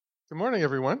Good morning,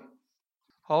 everyone.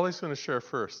 Holly's going to share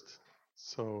first,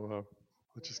 so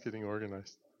we're just getting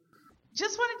organized.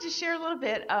 Just wanted to share a little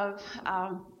bit of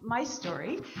my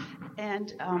story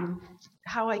and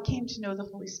how I came to know the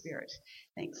Holy Spirit.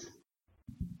 Thanks.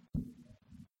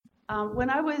 When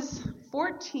I was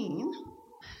 14,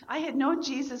 I had known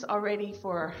Jesus already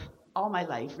for all my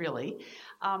life, really.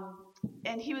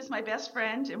 And he was my best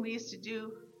friend, and we used to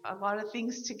do a lot of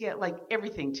things to get like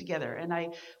everything together. And I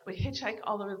would hitchhike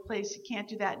all over the place. You can't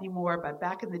do that anymore, but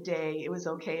back in the day, it was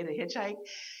okay to hitchhike.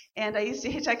 And I used to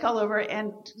hitchhike all over,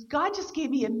 and God just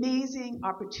gave me amazing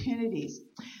opportunities.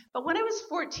 But when I was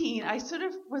 14, I sort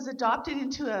of was adopted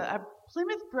into a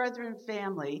Plymouth Brethren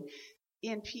family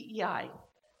in PEI.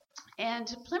 And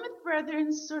Plymouth Brethren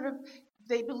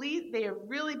they believe they are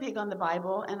really big on the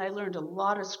Bible, and I learned a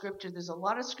lot of scripture. There's a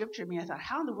lot of scripture in me. I thought,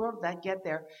 how in the world did that get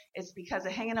there? It's because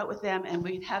of hanging out with them, and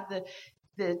we'd have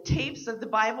the tapes of the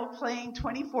Bible playing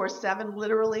 24/7,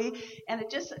 literally, and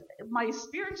my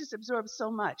spirit just absorbed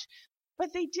so much.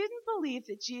 But they didn't believe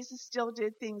that Jesus still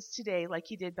did things today like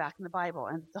he did back in the Bible.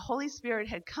 And the Holy Spirit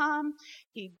had come,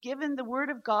 he'd given the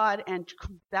word of God, and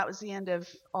that was the end of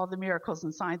all the miracles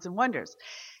and signs and wonders.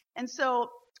 And so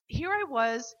here I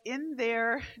was in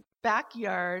their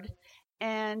backyard,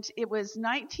 and it was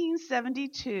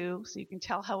 1972, so you can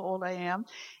tell how old I am.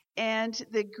 And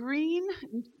the green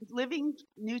Living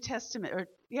New Testament,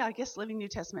 Living New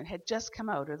Testament had just come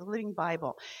out, or the Living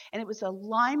Bible. And it was a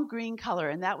lime green color,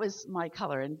 and that was my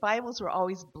color. And Bibles were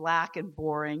always black and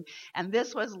boring. And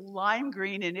this was lime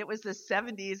green, and it was the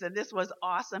 70s, and this was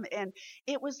awesome. And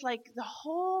it was like the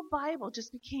whole Bible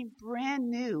just became brand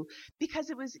new because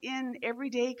it was in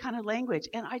everyday kind of language.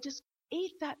 And I just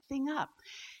ate that thing up.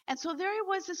 And so there I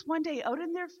was this one day out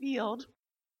in their field,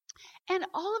 and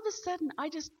all of a sudden, I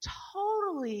just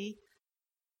totally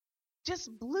just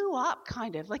blew up,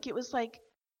 kind of. Like it was like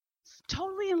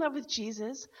totally in love with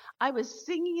Jesus. I was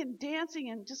singing and dancing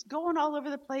and just going all over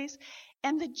the place.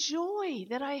 And the joy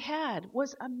that I had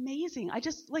was amazing.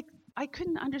 I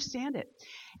couldn't understand it.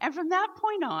 And from that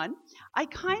point on, I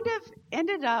kind of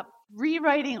ended up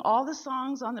rewriting all the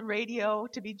songs on the radio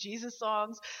to be Jesus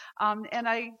songs. And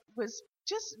I was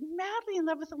just madly in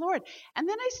love with the Lord. And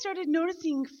then I started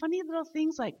noticing funny little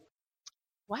things like,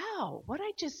 wow, what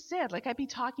I just said. Like I'd be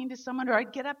talking to someone, or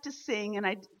I'd get up to sing and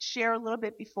I'd share a little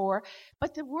bit before,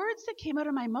 but the words that came out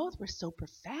of my mouth were so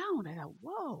profound. I thought,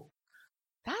 whoa,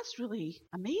 that's really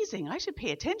amazing. I should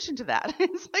pay attention to that.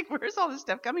 It's like, where's all this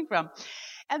stuff coming from?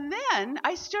 And then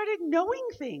I started knowing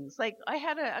things. Like I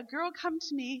had a girl come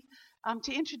to me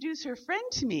to introduce her friend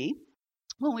to me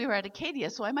when we were at Acadia,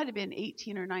 so I might have been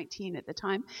 18 or 19 at the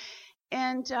time.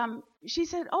 And she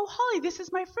said, "Oh, Holly, this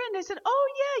is my friend." I said, "Oh,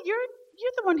 yeah,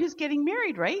 you're the one who's getting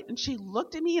married, right?" And she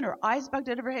looked at me, and her eyes bugged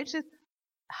out of her head. She said,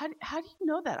 how do you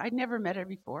know that? I'd never met her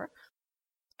before.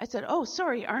 I said, "Oh,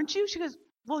 sorry, aren't you?" She goes,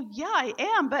 "Well, yeah, I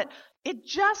am, but it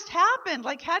just happened.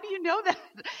 Like, how do you know that?"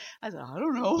 I said, "I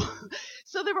don't know."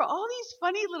 So there were all these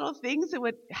funny little things that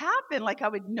would happen. Like I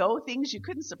would know things. You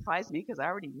couldn't surprise me because I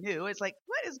already knew. It's like,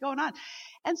 what is going on?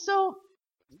 And so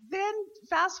then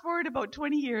fast forward about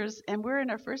 20 years, and we're in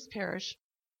our first parish.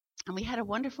 And we had a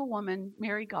wonderful woman,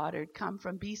 Mary Goddard, come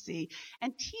from BC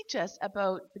and teach us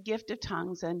about the gift of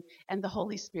tongues and the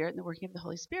Holy Spirit and the working of the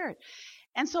Holy Spirit.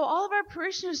 And so all of our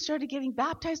parishioners started getting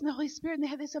baptized in the Holy Spirit, and they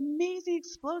had this amazing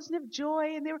explosion of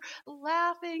joy, and they were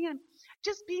laughing and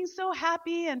just being so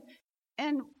happy.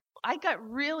 And I got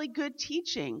really good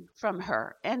teaching from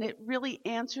her, and it really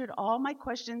answered all my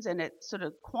questions, and it sort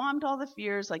of calmed all the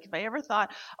fears. Like if I ever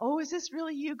thought, oh, is this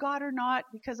really you, God, or not?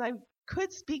 Because I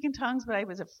could speak in tongues, but I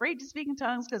was afraid to speak in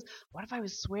tongues because what if I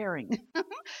was swearing?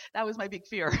 That was my big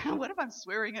fear. What if I'm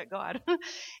swearing at God?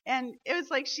 And it was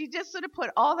like she just sort of put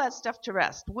all that stuff to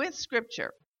rest with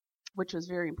scripture, which was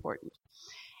very important.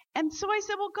 And so I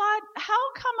said, well, God,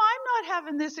 how come I'm not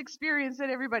having this experience that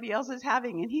everybody else is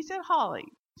having? And he said, Holly,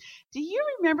 do you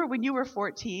remember when you were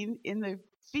 14 in the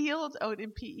field out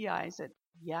in PEI? I said,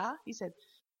 yeah. He said,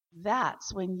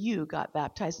 that's when you got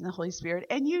baptized in the Holy Spirit,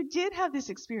 and you did have this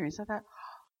experience. I thought,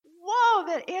 whoa,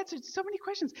 that answered so many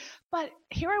questions. But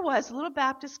here I was, a little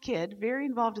Baptist kid, very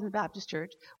involved in the Baptist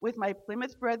church, with my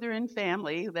Plymouth Brethren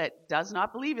family that does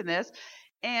not believe in this.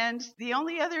 And the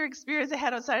only other experience I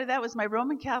had outside of that was my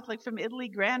Roman Catholic from Italy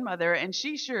grandmother, and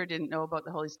she sure didn't know about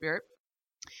the Holy Spirit.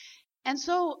 And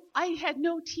so I had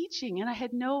no teaching, and I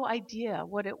had no idea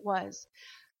what it was.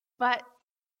 But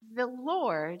the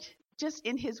Lord, just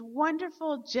in his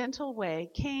wonderful, gentle way,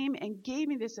 came and gave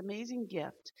me this amazing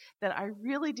gift that I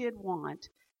really did want,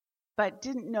 but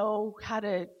didn't know how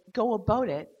to go about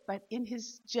it. But in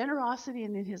his generosity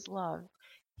and in his love,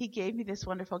 He gave me this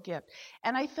wonderful gift.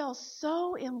 And I fell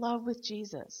so in love with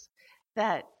Jesus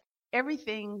that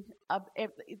everything,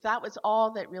 that was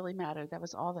all that really mattered. That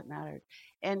was all that mattered.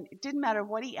 And it didn't matter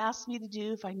what he asked me to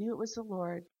do. If I knew it was the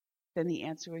Lord, then the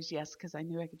answer was yes, because I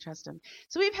knew I could trust him.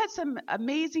 So we've had some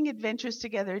amazing adventures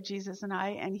together, Jesus and I,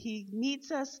 and he meets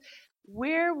us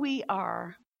where we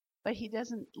are, but he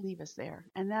doesn't leave us there.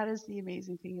 And that is the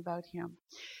amazing thing about him.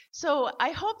 So I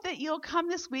hope that you'll come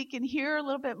this week and hear a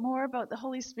little bit more about the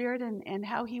Holy Spirit and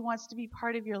how he wants to be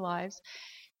part of your lives.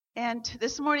 And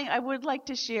this morning I would like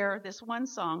to share this one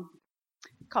song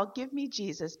called Give Me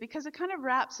Jesus, because it kind of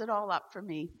wraps it all up for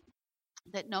me,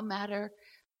 that no matter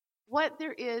what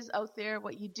there is out there,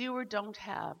 what you do or don't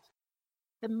have,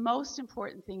 the most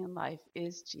important thing in life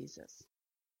is Jesus.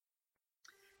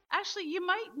 Actually, you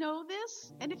might know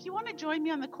this, and if you want to join me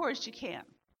on the chorus, you can.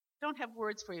 Don't have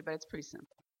words for you, but it's pretty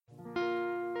simple.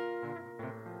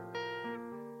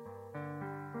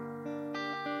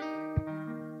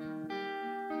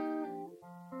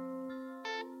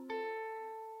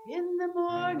 In the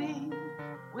morning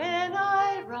when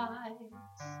I rise,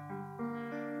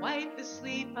 wipe the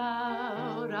sleep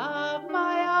out of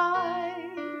my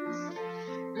eyes.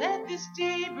 Let this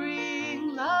day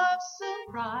bring love's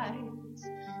surprise.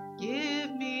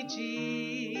 Give me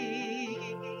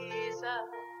Jesus.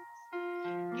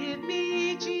 Give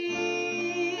me Jesus.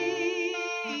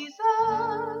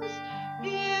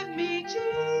 Give me Jesus.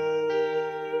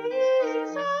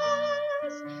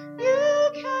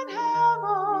 You can have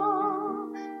all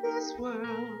this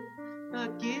world,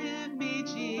 but give me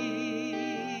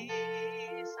Jesus.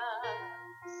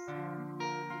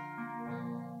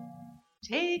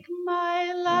 Take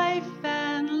my life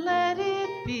and let it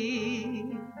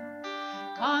be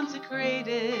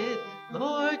consecrated,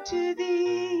 Lord, to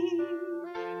thee.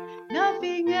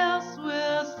 Nothing else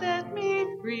will set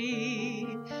me free.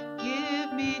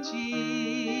 Give me Jesus.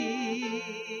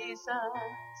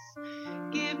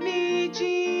 Give me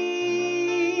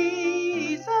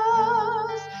Jesus.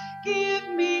 Give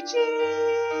me Jesus.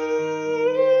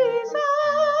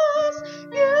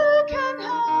 You can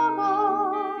have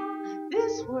all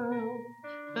this world,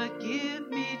 but give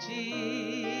me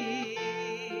Jesus.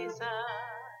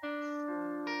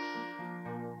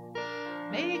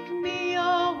 Make me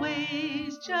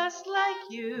always just like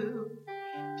you,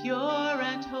 pure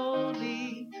and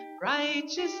holy,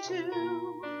 righteous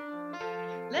too.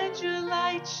 Let your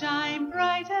light shine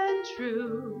bright and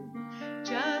true,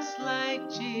 just like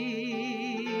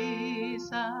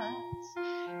Jesus.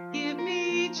 Give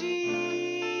me Jesus.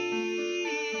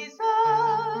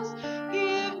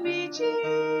 Give me Jesus.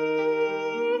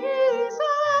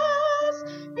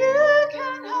 You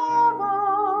can have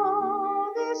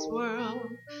all this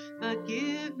world, but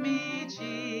give me Jesus.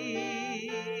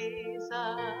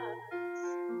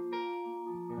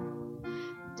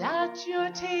 At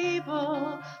your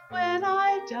table when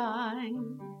I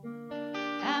dine,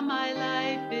 and my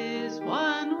life is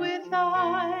one with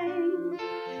thine,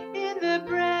 in the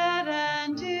bread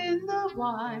and in the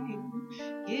wine,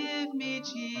 give me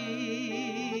Jesus.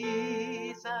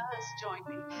 Join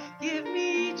me. Give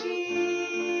me Jesus.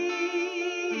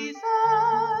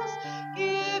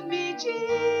 Give me Jesus.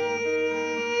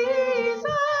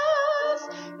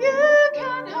 You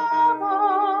can have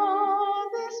all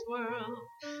this world,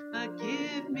 but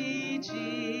give me Jesus.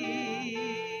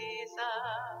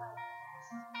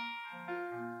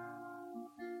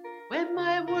 When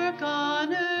my work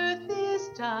on earth is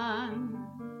done,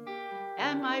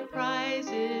 and my prize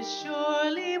is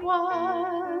surely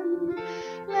won,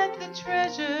 let the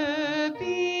treasure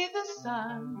be the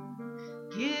Son.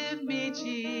 Give me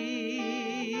Jesus.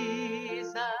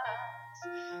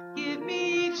 Give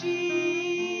me Jesus.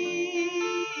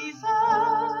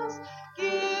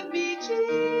 Give me Jesus.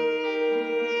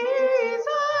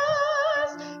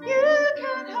 You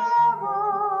can have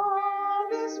all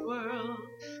this world,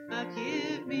 but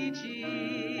give me Jesus.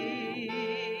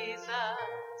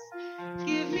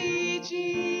 Give me Jesus.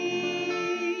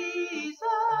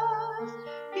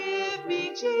 Give me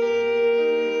Jesus.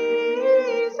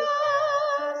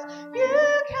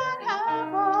 You can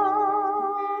have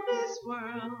all this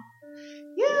world.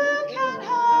 You can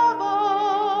have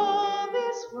all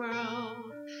this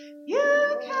world.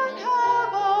 You can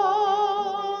have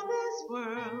all this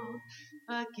world,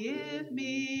 but give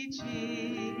me Jesus.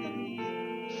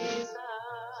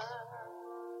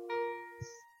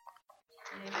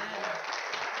 Amen.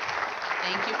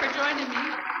 Thank you for joining me.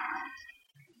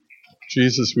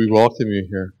 Jesus, we welcome you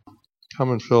here.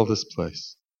 Come and fill this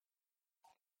place.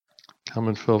 Come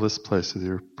and fill this place with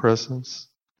your presence,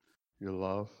 your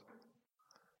love,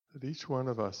 that each one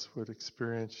of us would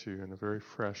experience you in a very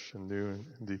fresh and new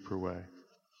and deeper way.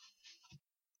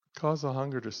 Cause a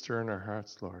hunger to stir in our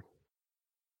hearts, Lord.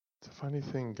 It's a funny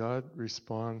thing, God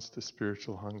responds to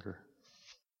spiritual hunger.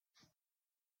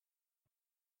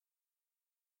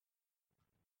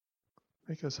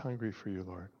 Make us hungry for you,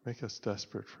 Lord. Make us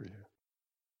desperate for you.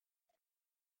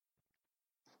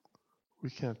 We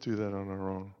can't do that on our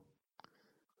own.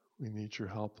 We need your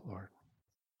help, Lord,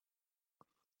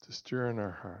 to stir in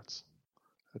our hearts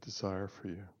a desire for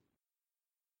you.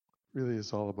 It really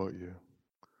is all about you.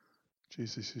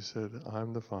 Jesus, you said,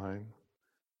 I'm the vine,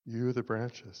 you are the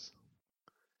branches.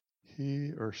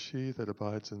 He or she that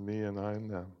abides in me and I in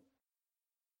them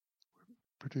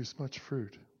produce much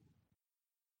fruit.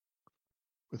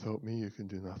 Without me, you can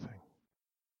do nothing.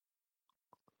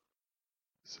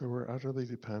 So we're utterly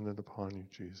dependent upon you,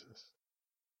 Jesus,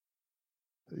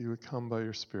 that you would come by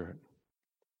your Spirit,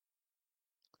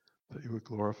 that you would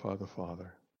glorify the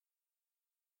Father.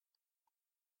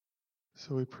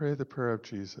 So we pray the prayer of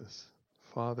Jesus.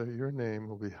 Father, your name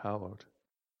will be hallowed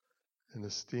and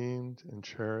esteemed and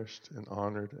cherished and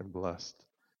honored and blessed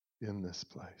in this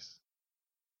place,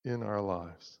 in our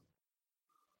lives.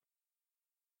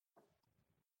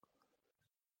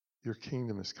 Your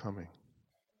kingdom is coming.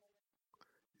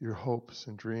 Your hopes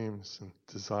and dreams and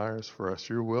desires for us,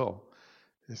 your will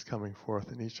is coming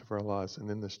forth in each of our lives and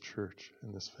in this church,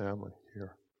 in this family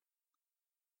here.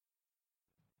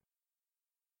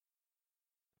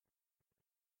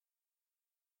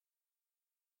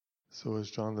 So as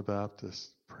John the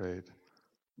Baptist prayed,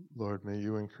 Lord, may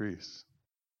you increase,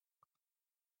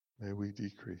 may we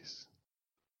decrease,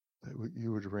 that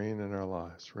you would reign in our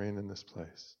lives, reign in this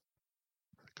place.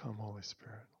 Come, Holy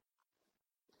Spirit.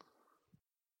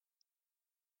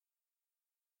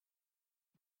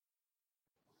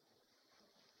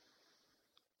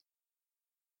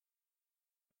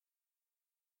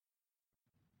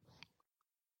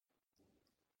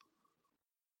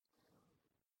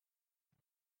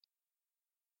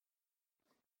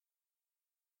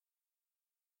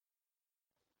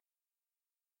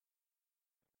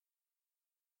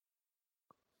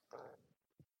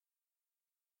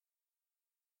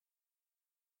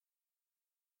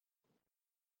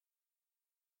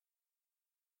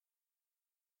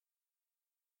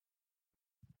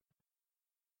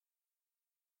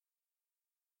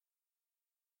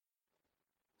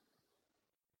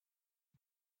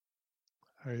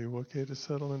 Are you okay to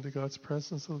settle into God's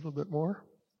presence a little bit more?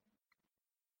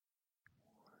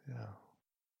 Yeah.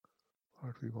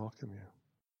 Lord, we welcome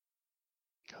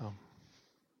you. Come.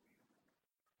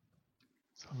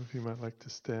 Some of you might like to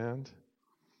stand.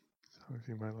 Some of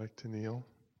you might like to kneel.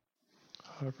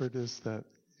 However it is that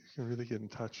you can really get in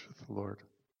touch with the Lord.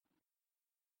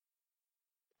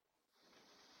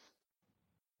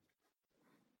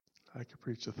 I could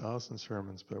preach 1,000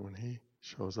 sermons, but when he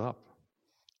shows up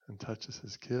and touches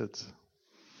his kids,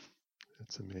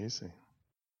 it's amazing.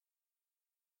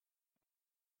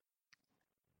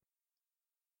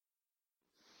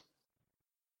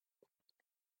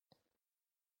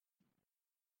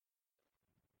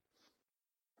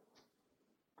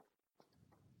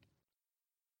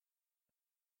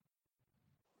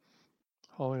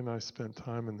 Holly and I spent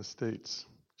time in the States.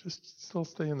 Just still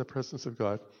stay in the presence of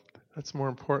God. That's more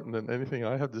important than anything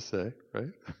I have to say,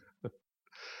 right?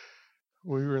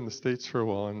 We were in the States for a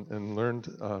while and learned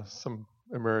some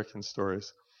American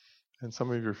stories. And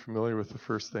some of you are familiar with the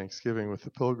first Thanksgiving with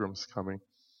the Pilgrims coming.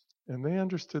 And they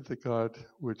understood that God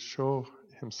would show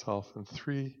himself in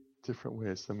 3 different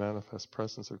ways, the manifest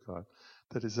presence of God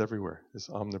that is everywhere, is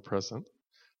omnipresent,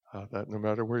 that no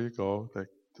matter where you go, that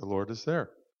the Lord is there.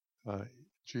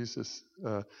 Jesus,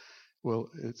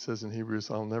 it says in Hebrews,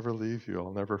 I'll never leave you,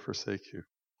 I'll never forsake you.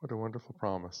 What a wonderful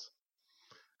promise.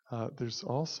 There's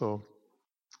also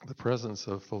the presence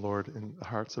of the Lord in the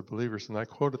hearts of believers. And I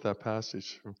quoted that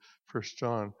passage from 1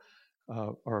 John,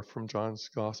 or from John's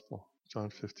Gospel, John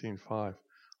 15:5.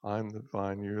 I'm the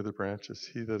vine, you're the branches.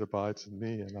 He that abides in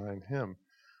me and I in him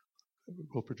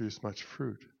will produce much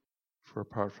fruit. For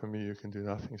apart from me, you can do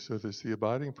nothing. So there's the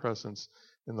abiding presence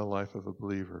in the life of a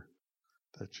believer,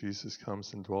 that Jesus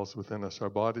comes and dwells within us. Our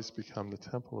bodies become the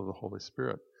temple of the Holy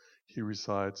Spirit. He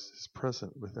resides, is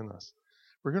present within us.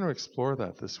 We're going to explore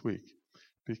that this week,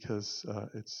 because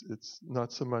it's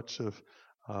not so much of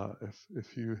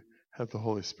if you have the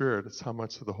Holy Spirit, it's how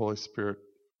much of the Holy Spirit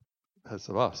has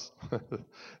of us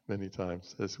many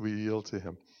times as we yield to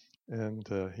him. And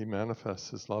he manifests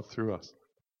his love through us.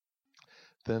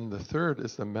 Then the third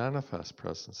is the manifest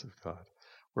presence of God,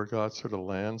 where God sort of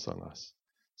lands on us.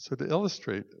 So to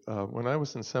illustrate, when I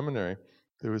was in seminary,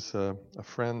 there was a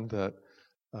friend that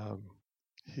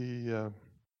he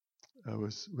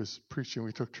was preaching.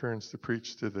 We took turns to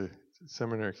preach to the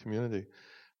seminary community.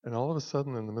 And all of a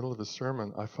sudden, in the middle of the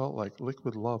sermon, I felt like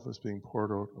liquid love was being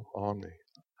poured out on me.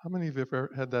 How many of you have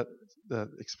ever had that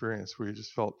experience where you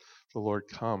just felt the Lord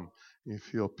come? You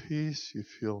feel peace, you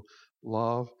feel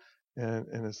love, and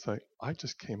it's like, I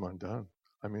just came undone.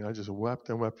 I mean, I just wept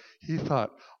and wept. He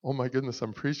thought, oh my goodness,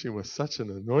 I'm preaching with such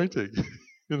an anointing.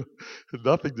 Had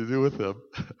nothing to do with him.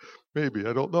 Maybe,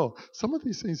 I don't know. Some of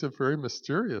these things are very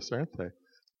mysterious, aren't they?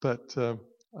 But the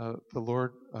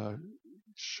Lord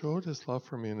showed his love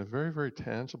for me in a very, very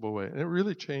tangible way. And it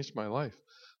really changed my life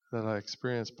that I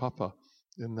experienced Papa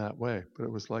in that way. But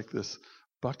it was like this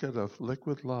bucket of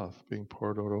liquid love being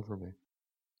poured out over me.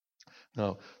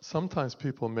 Now, sometimes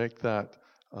people make that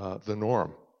the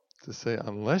norm, to say,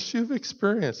 unless you've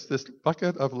experienced this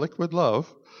bucket of liquid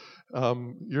love,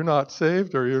 you're not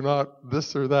saved, or you're not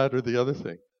this or that or the other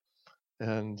thing.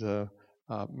 And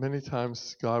many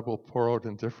times God will pour out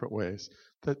in different ways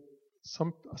that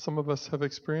some of us have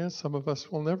experienced, some of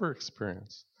us will never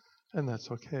experience. And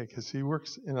that's okay, because he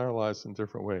works in our lives in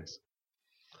different ways.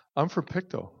 I'm from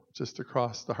Pictou, just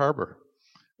across the harbor,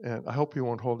 and I hope you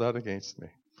won't hold that against me.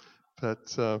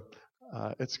 But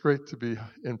it's great to be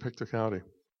in Pictou County.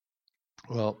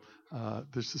 Well,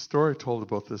 there's a story told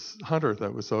about this hunter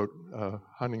that was out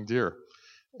hunting deer,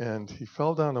 and he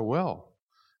fell down a well,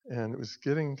 and it was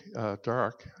getting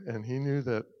dark, and he knew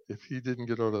that if he didn't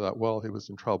get out of that well, he was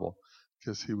in trouble,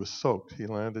 because he was soaked. He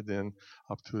landed in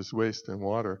up to his waist in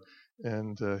water,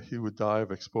 and he would die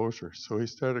of exposure. So he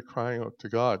started crying out to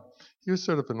God. He was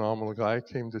sort of a nominal guy.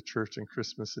 He came to church on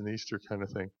Christmas and Easter kind of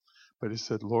thing. But he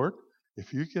said, Lord,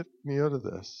 if you get me out of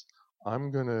this,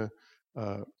 I'm going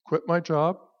to quit my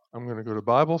job, I'm going to go to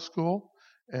Bible school,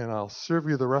 and I'll serve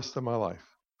you the rest of my life.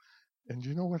 And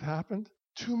you know what happened?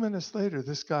 2 minutes later,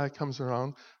 this guy comes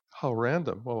around. How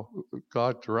random. Well,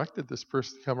 God directed this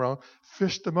person to come around,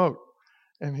 fished him out.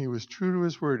 And he was true to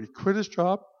his word. He quit his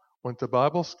job, went to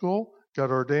Bible school,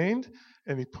 got ordained,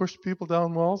 and he pushed people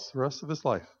down wells the rest of his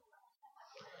life.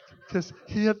 Because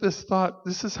he had this thought,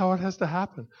 this is how it has to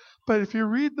happen. But if you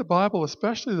read the Bible,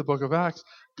 especially the book of Acts,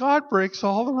 God breaks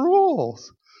all the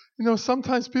rules. You know,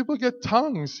 sometimes people get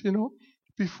tongues,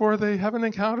 before they have an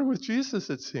encounter with Jesus,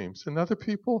 it seems. And other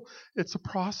people, it's a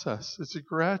process. It's a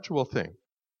gradual thing.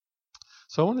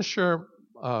 So I want to share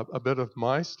a bit of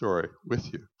my story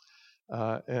with you.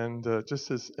 And just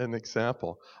as an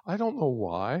example, I don't know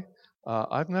why.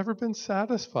 I've never been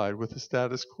satisfied with the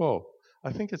status quo.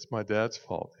 I think it's my dad's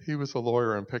fault. He was a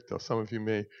lawyer in Pictou. Some of you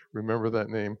may remember that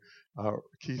name.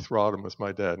 Keith Rodham was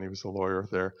my dad, and he was a lawyer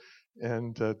there,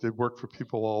 and did work for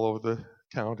people all over the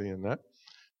county and that.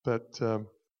 But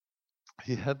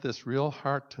he had this real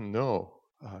heart to know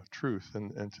truth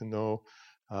and to know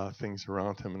things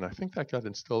around him, and I think that got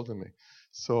instilled in me.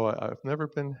 So I've never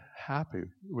been happy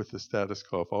with the status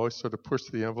quo. I've always sort of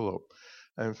pushed the envelope.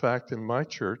 And in fact, in my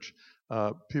church,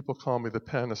 people call me the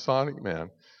Panasonic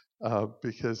man.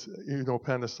 Because,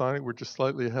 Panasonic, we're just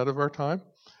slightly ahead of our time.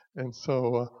 And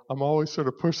so I'm always sort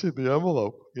of pushing the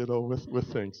envelope,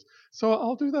 with things. So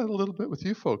I'll do that a little bit with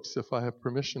you folks if I have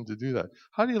permission to do that.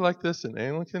 How do you like this? An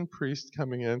Anglican priest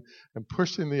coming in and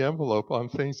pushing the envelope on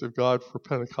things of God for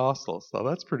Pentecostals. Now,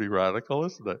 that's pretty radical,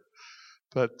 isn't it?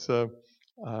 But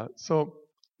so,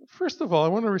 first of all, I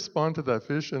want to respond to that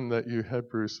vision that you had,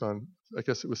 Bruce, on, I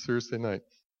guess it was Thursday night,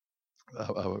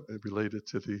 related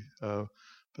to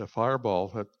the fireball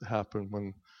that happened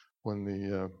when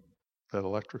that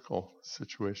electrical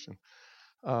situation.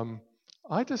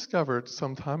 I discovered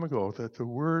some time ago that the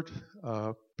word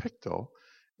Pictou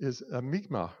is a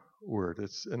Mi'kmaq word.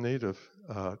 It's a native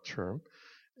term,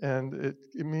 and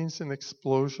it means an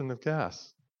explosion of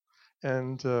gas.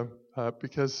 And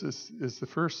because as the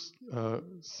first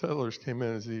settlers came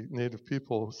in, as the native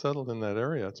people settled in that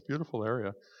area, it's a beautiful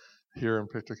area here in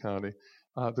Pictou County,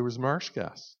 there was marsh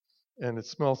gas. And it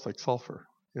smells like sulfur.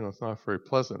 It's not very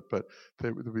pleasant, but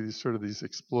there would be sort of these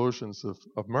explosions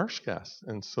of marsh gas.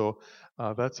 And so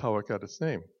that's how it got its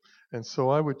name. And so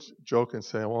I would joke and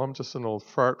say, well, I'm just an old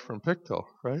fart from Pictou,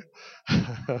 right?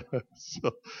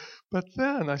 But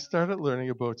then I started learning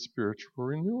about spiritual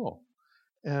renewal.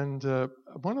 And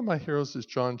one of my heroes is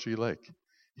John G. Lake.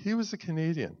 He was a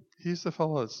Canadian. He's the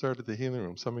fellow that started the Healing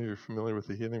Room. Some of you are familiar with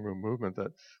the Healing Room movement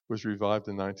that was revived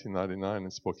in 1999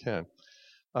 in Spokane.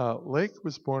 Lake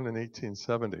was born in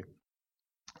 1870,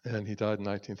 and he died in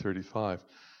 1935.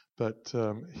 But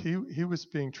he was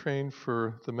being trained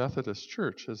for the Methodist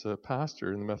Church as a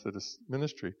pastor in the Methodist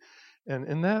ministry. And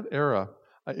in that era,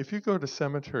 If you go to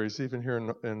cemeteries, even here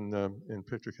in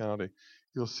Pictou County,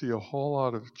 you'll see a whole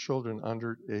lot of children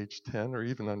under age 10 or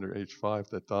even under age 5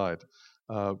 that died.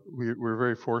 We're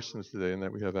very fortunate today in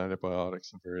that we have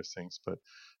antibiotics and various things. But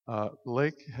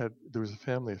there was a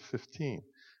family of 15,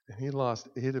 and he lost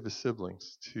 8 of his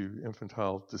siblings to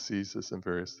infantile diseases and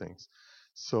various things.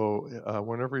 So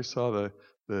whenever he saw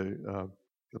the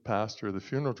pastor, the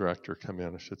funeral director come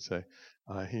in, I should say,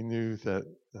 he knew that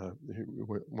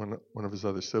one of his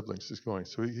other siblings was going.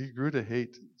 So he grew to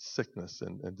hate sickness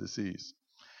and disease.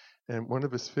 And one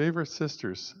of his favorite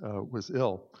sisters was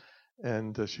ill,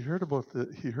 and he heard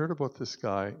about this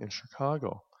guy in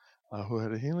Chicago who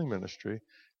had a healing ministry,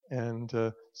 and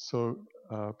so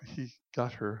he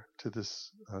got her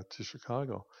to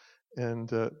Chicago, and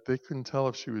they couldn't tell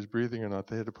if she was breathing or not.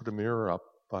 They had to put a mirror up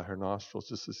by her nostrils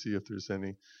just to see if there's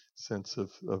any sense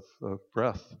of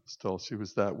breath still. She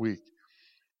was that weak.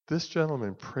 This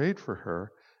gentleman prayed for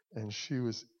her, and she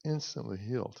was instantly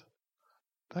healed.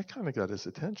 That kind of got his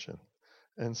attention.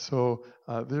 And so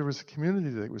there was a community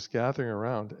that was gathering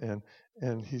around,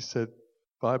 and he said,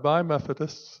 "Bye-bye,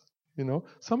 Methodists." You know,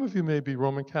 some of you may be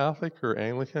Roman Catholic or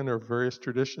Anglican or various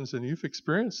traditions, and you've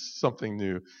experienced something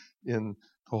new in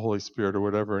the Holy Spirit or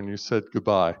whatever, and you said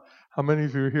goodbye. How many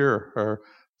of you here are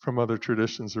from other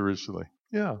traditions originally?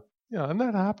 Yeah, and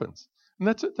that happens. And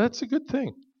that's a good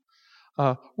thing.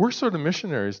 We're sort of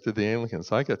missionaries to the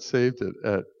Anglicans. I got saved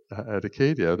at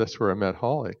Acadia. That's where I met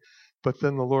Holly. But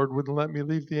then the Lord wouldn't let me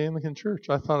leave the Anglican Church.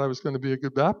 I thought I was going to be a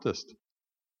good Baptist.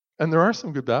 And there are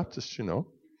some good Baptists, you know.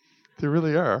 There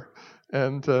really are.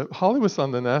 And Holly was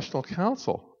on the National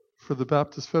Council for the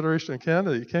Baptist Federation of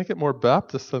Canada. You can't get more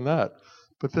Baptist than that.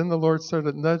 But then the Lord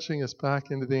started nudging us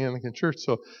back into the Anglican Church.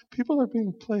 So people are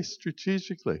being placed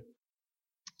strategically.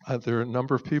 There are a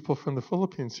number of people from the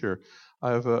Philippines here.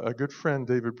 I have a good friend,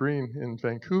 David Breen, in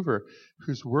Vancouver,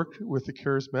 who's worked with the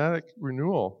charismatic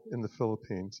renewal in the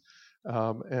Philippines.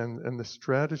 And the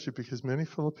strategy, because many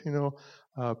Filipino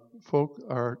folk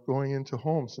are going into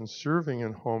homes and serving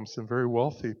in homes in very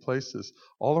wealthy places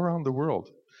all around the world.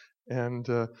 And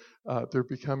they're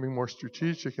becoming more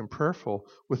strategic and prayerful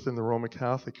within the Roman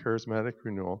Catholic charismatic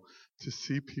renewal to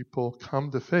see people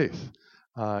come to faith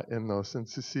in those, and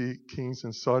to see kings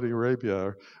in Saudi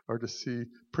Arabia or to see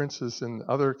princes in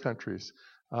other countries.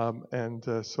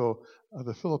 So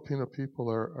the Filipino people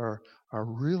are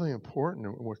really important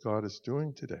in what God is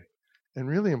doing today, and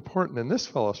really important in this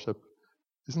fellowship.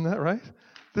 Isn't that right?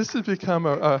 This has become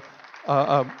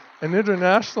an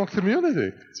international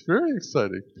community. It's very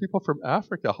exciting. People from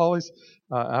Africa. Holly's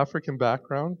African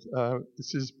background.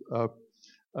 She's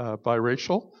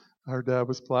biracial. Her dad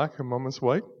was black. Her mom was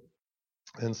white.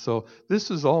 And so this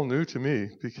is all new to me,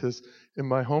 because in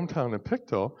my hometown in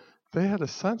Pictou, they had a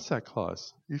sunset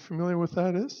clause. Are you familiar with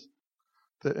that is?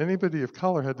 That anybody of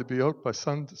color had to be out by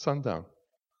sundown.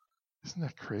 Isn't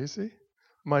that crazy?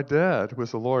 My dad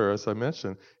was a lawyer, as I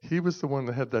mentioned. He was the one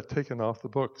that had that taken off the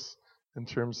books in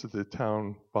terms of the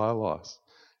town bylaws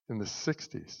in the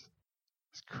 60s.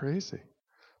 It's crazy.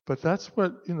 But that's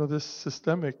what, this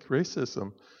systemic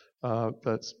racism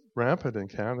that's rampant in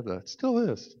Canada, it still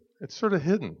is. It's sort of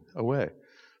hidden away.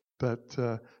 But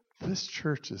this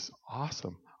church is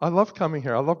awesome. I love coming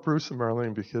here. I love Bruce and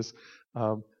Marlene because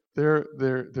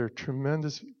they're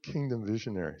tremendous kingdom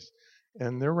visionaries.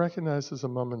 And they're recognized as a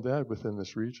mom and dad within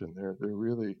this region. They're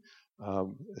really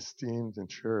esteemed and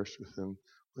cherished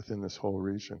within this whole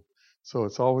region. So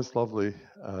it's always lovely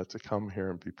to come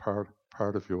here and be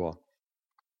part of you all.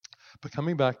 But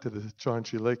coming back to the John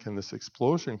G. Lake and this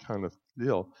explosion kind of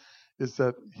deal, is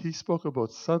that he spoke about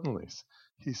suddenlies.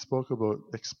 He spoke about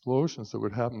explosions that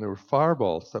would happen. There were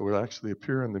fireballs that would actually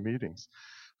appear in the meetings.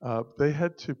 They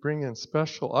had to bring in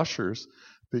special ushers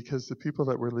because the people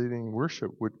that were leading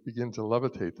worship would begin to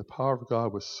levitate. The power of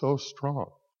God was so strong.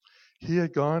 He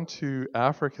had gone to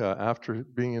Africa after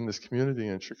being in this community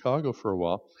in Chicago for a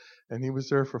while, and he was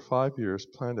there for 5 years,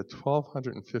 planted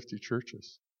 1,250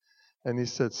 churches. And he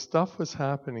said stuff was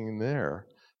happening there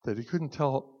that he couldn't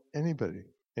tell anybody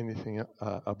anything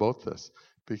about this,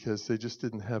 because they just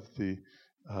didn't have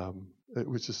it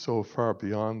was just so far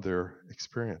beyond their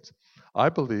experience. I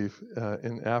believe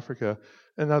in Africa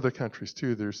and other countries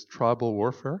too, there's tribal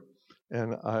warfare,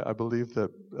 and I believe that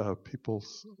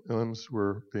people's limbs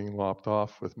were being lopped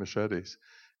off with machetes,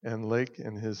 and Lake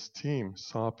and his team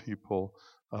saw people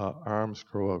arms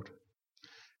grow out.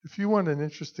 If you want an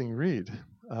interesting read,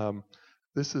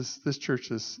 this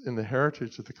church is in the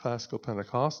heritage of the Classical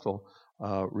Pentecostal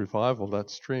revival,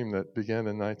 that stream that began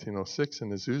in 1906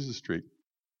 in Azusa Street.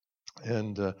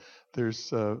 And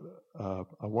there's a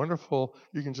wonderful,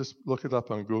 you can just look it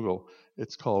up on Google.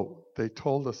 It's called They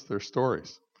Told Us Their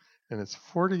Stories. And it's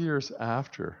 40 years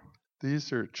after.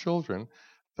 These are children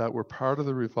that were part of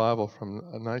the revival from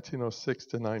 1906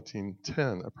 to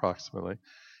 1910 approximately.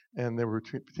 And they were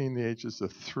between the ages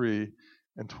of 3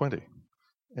 and 20.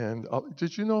 And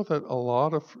did you know that a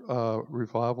lot of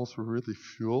revivals were really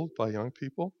fueled by young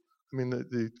people? I mean,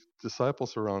 the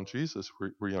disciples around Jesus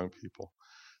were young people.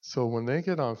 So when they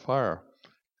get on fire,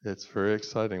 it's very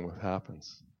exciting what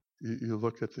happens. You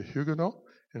look at the Huguenots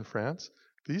in France,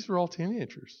 these were all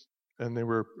teenagers, and they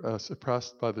were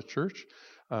suppressed by the church.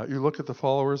 You look at the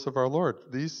followers of our Lord.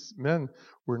 These men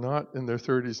were not in their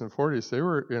 30s and 40s. They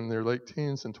were in their late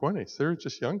teens and 20s. They were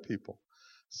just young people.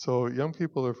 So young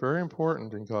people are very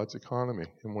important in God's economy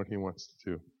and what he wants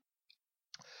to do.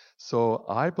 So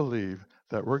I believe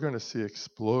that we're going to see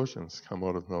explosions come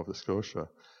out of Nova Scotia.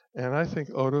 And I think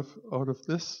out of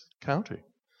this county.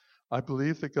 I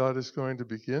believe that God is going to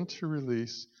begin to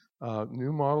release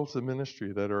new models of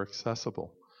ministry that are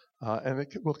accessible. And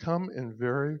it will come in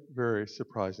very, very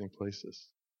surprising places.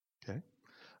 Okay.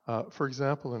 For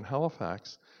example, in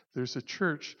Halifax, there's a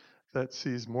church that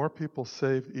sees more people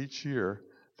saved each year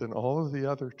than all of the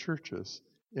other churches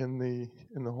in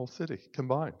the whole city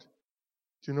combined.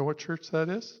 Do you know what church that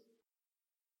is?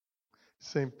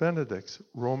 St. Benedict's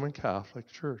Roman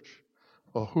Catholic Church.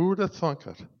 Well, who would have thunk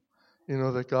it? You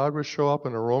know, that God would show up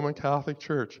in a Roman Catholic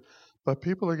church, but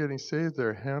people are getting saved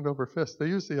there hand over fist. They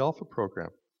use the Alpha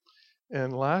program.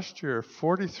 And last year,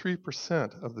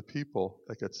 43% of the people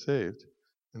that got saved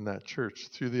in that church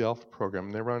through the Alpha program,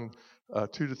 they run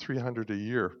 200 to 300 a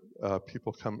year.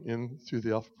 People come in through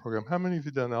the Alpha program. How many of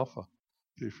you done Alpha? Are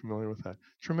you familiar with that?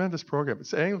 Tremendous program.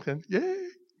 It's Anglican. Yay!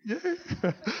 Yay!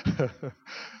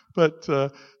 But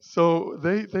so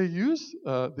they use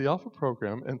the Alpha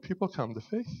program, and people come to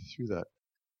faith through that.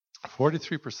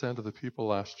 43% of the people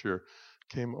last year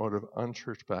came out of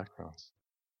unchurched backgrounds.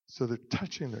 So they're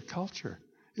touching their culture.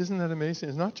 Isn't that amazing?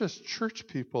 It's not just church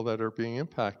people that are being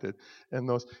impacted. And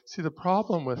those, see, the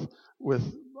problem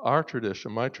with our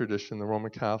tradition, my tradition, the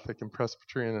Roman Catholic and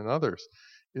Presbyterian and others,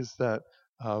 is that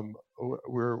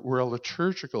we're a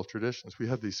liturgical traditions. We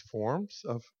have these forms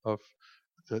of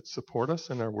that support us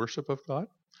in our worship of God.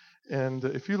 And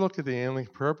if you look at the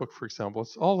Anglican Prayer Book, for example,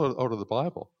 it's all out of the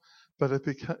Bible, but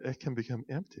it can become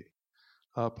empty.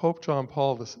 Pope John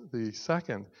Paul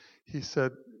II, he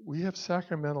said, we have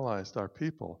sacramentalized our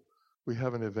people. We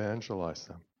haven't evangelized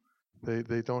them.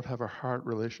 They don't have a heart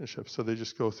relationship, so they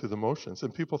just go through the motions.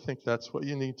 And people think that's what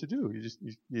you need to do.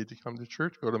 You need to come to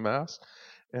church, go to Mass,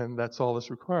 and that's all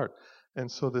that's required.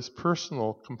 And so this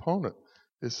personal component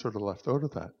is sort of left out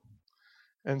of that.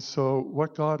 And so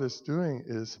what God is doing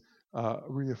is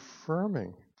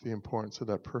reaffirming the importance of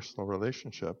that personal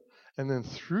relationship. And then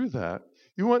through that,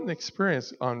 you want an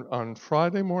experience on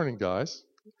Friday morning, guys.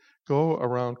 Go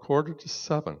around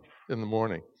 6:45 in the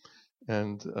morning,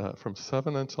 and from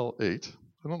 7 until 8.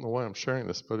 I don't know why I'm sharing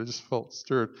this, but I just felt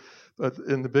stirred. But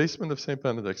in the basement of St.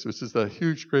 Benedict's, which is that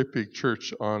huge, great big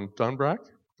church on Dunbrack,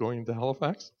 going into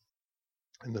Halifax,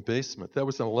 in the basement, that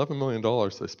was $11 million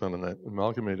they spent on that,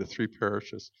 amalgamated 3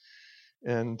 parishes.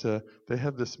 And they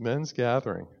have this men's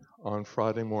gathering on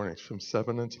Friday mornings from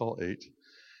 7 until 8.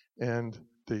 And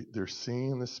they're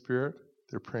singing in the Spirit,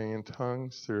 they're praying in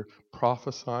tongues, they're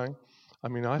prophesying. I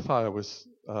mean, I thought I was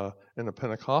in a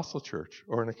Pentecostal church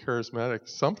or in a charismatic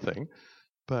something,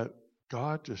 but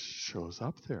God just shows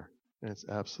up there, and it's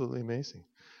absolutely amazing.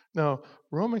 Now,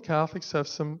 Roman Catholics have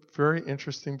some very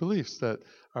interesting beliefs that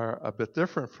are a bit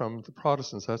different from the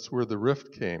Protestants. That's where the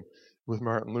rift came with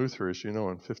Martin Luther, as you know,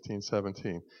 in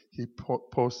 1517. He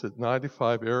posted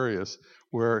 95 areas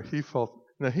where he felt.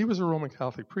 Now, he was a Roman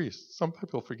Catholic priest. Some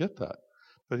people forget that.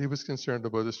 But he was concerned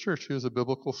about his church. He was a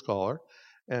biblical scholar.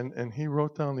 And he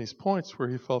wrote down these points where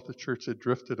he felt the church had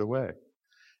drifted away.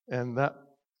 And that,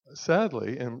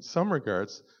 sadly, in some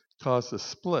regards, caused a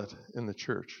split in the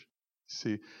church.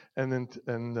 See, and then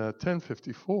in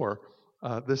 1054,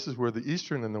 this is where the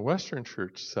Eastern and the Western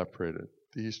church separated.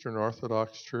 The Eastern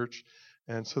Orthodox Church.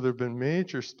 And so there have been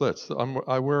major splits.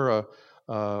 I wear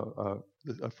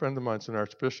a friend of mine's an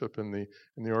archbishop in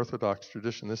the Orthodox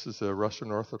tradition. This is a Russian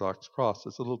Orthodox cross.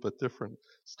 It's a little bit different,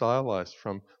 stylized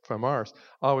from ours.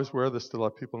 I always wear this to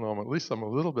let people know at least I'm a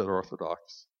little bit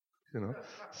Orthodox, you know.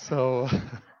 So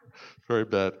very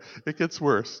bad. It gets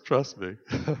worse, trust me.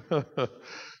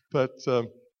 But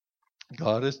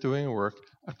God is doing work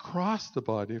across the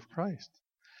body of Christ.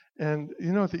 And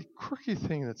you know, the quirky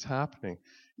thing that's happening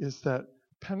is that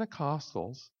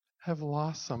Pentecostals have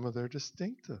lost some of their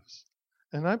distinctives.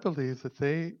 And I believe that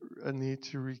they need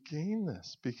to regain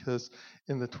this because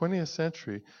in the 20th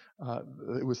century,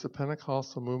 it was the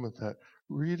Pentecostal movement that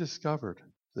rediscovered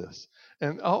this.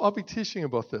 And I'll be teaching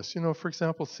about this. For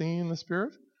example, singing in the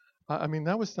Spirit. I mean,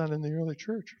 that was done in the early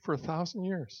church for 1,000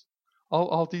 years.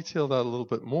 I'll detail that a little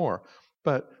bit more,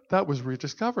 but that was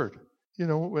rediscovered.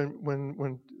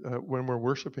 When we're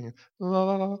worshiping, la,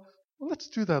 la, la, well, let's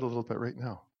do that a little bit right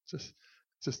now. Just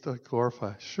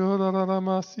glorify.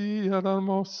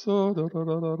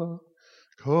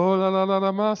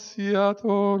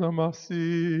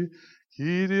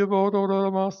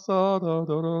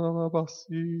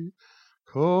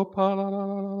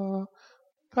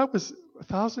 That was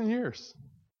 1,000 years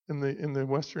in the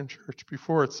Western Church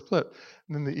before it split.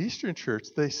 And in the Eastern Church,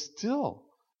 they still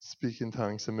speak in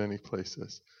tongues in many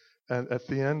places. And at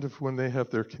the end of when they have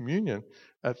their communion,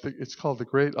 it's called the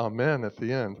Great Amen at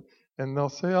the end. And they'll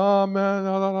say, Amen,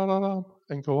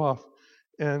 and go off.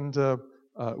 And it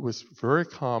was very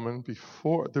common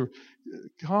before.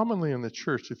 Commonly in the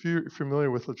church, if you're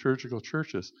familiar with liturgical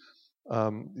churches,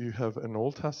 you have an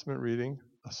Old Testament reading,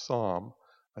 a psalm,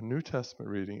 a New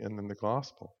Testament reading, and then the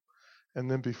gospel. And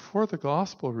then before the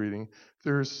gospel reading,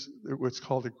 there's what's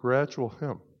called a gradual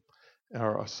hymn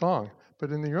or a song.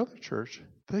 But in the early church,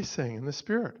 they sang in the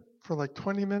Spirit for like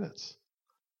 20 minutes.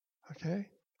 Okay?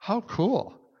 How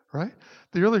cool, right?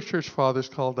 The early church fathers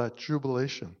called that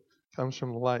jubilation. It comes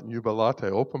from the Latin jubilate,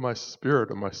 open my spirit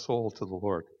and my soul to the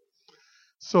Lord.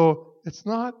 So it's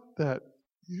not that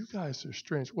you guys are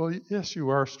strange. Well, yes, you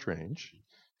are strange.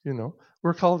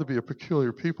 We're called to be a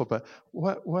peculiar people, but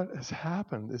what has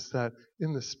happened is that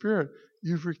in the Spirit,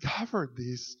 you've recovered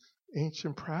these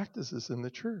ancient practices in the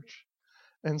church.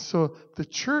 And so the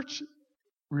church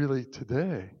really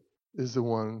today is they're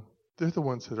the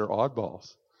ones that are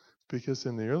oddballs, because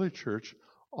in the early church,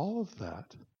 all of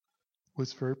that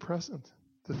was very present,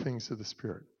 the things of the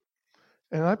Spirit.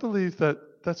 And I believe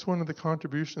that that's one of the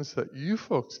contributions that you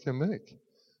folks can make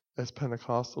as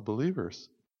Pentecostal believers,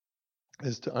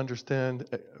 is to understand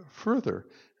further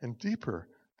and deeper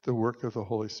the work of the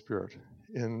Holy Spirit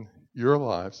in your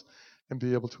lives and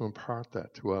be able to impart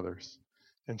that to others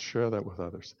and share that with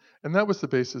others. And that was the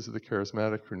basis of the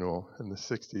charismatic renewal in the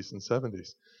 60s and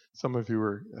 70s. Some of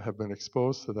you have been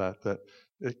exposed to that the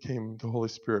Holy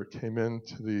Spirit came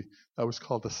into that was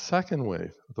called the second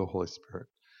wave of the Holy Spirit.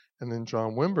 And then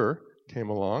John Wimber came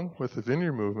along with the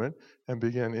Vineyard movement and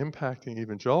began impacting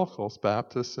evangelicals,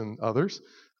 Baptists and others,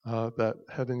 that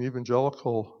had an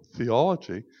evangelical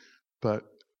theology, but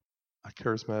a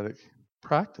charismatic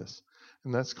practice.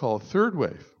 And that's called third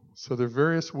wave. So there are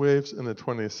various waves in the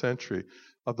 20th century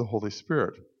of the Holy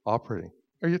Spirit operating.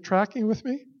 Are you tracking with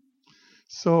me?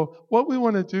 So what we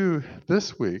want to do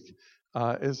this week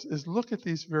is look at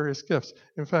these various gifts.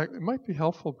 In fact, it might be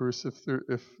helpful, Bruce,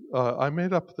 if I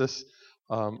made up this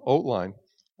outline.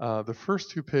 The first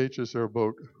 2 pages are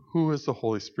about who is the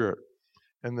Holy Spirit.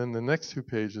 And then the next 2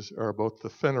 pages are about the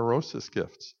phanerosis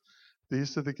gifts.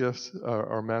 These are the gifts,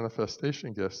 are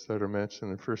manifestation gifts that are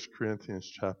mentioned in 1 Corinthians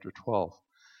chapter 12.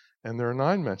 And there are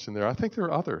 9 mentioned there. I think there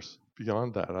are others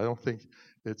beyond that. I don't think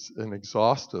it's an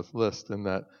exhaustive list in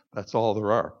that's all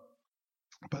there are.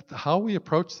 But how we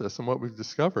approach this and what we've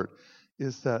discovered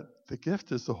is that the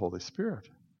gift is the Holy Spirit.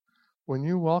 When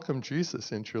you welcome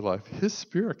Jesus into your life, His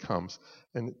Spirit comes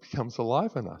and it becomes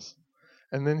alive in us.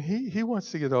 And then he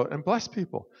wants to get out and bless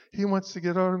people. He wants to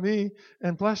get out of me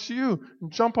and bless you and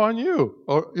jump on you.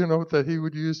 Or, that He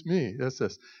would use me as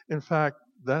this. In fact,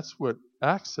 that's what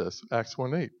Acts says, Acts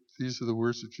 1:8. These are the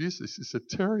words of Jesus. He said,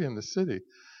 tarry in the city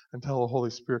until the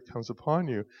Holy Spirit comes upon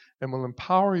you and will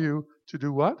empower you to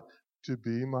do what? To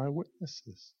be my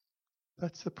witnesses.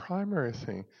 That's the primary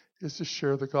thing, is to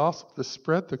share the gospel, to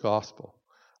spread the gospel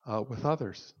with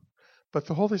others. But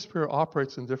the Holy Spirit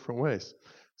operates in different ways.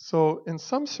 So in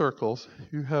some circles,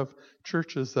 you have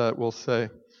churches that will say,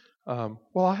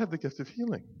 well, I have the gift of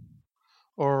healing.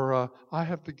 Or I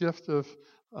have the gift of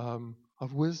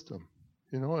wisdom.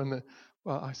 And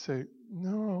I say,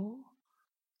 no,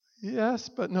 yes,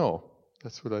 but no.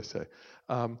 That's what I say.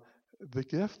 The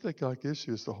gift that God gives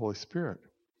you is the Holy Spirit.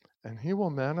 And He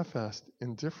will manifest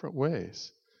in different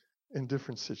ways, in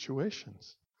different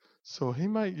situations. So He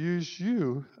might use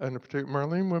you, and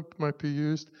Marlene might be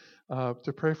used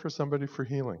to pray for somebody for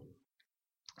healing,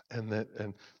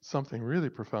 and something really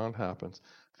profound happens.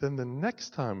 Then the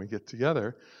next time we get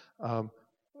together,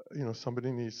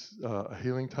 somebody needs a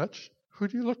healing touch. Who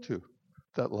do you look to?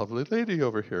 That lovely lady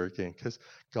over here again, because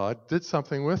God did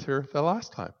something with her the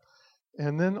last time.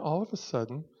 And then all of a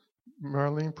sudden,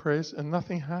 Marlene prays and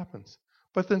nothing happens.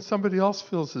 But then somebody else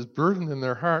feels His burden in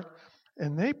their heart,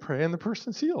 and they pray and the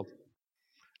person's healed.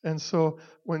 And so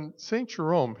when St.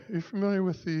 Jerome, are you familiar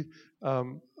with the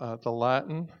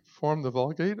Latin form, the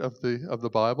Vulgate of the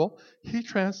Bible? He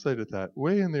translated that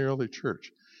way in the early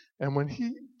church. And when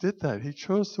he did that, he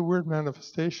chose the word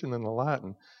manifestation in the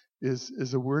Latin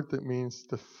is a word that means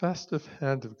the festive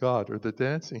hand of God or the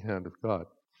dancing hand of God.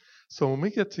 So when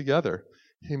we get together,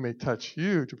 he may touch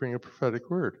you to bring a prophetic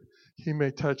word. He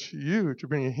may touch you to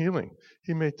bring a healing.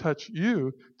 He may touch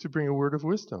you to bring a word of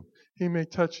wisdom. He may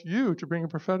touch you to bring a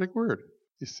prophetic word.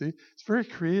 You see, it's very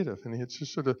creative, and it's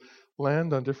just sort of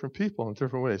land on different people in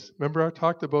different ways. Remember I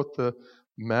talked about the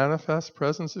manifest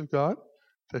presence of God,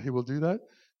 that he will do that?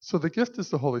 So the gift is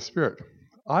the Holy Spirit.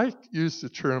 I use the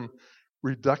term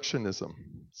reductionism.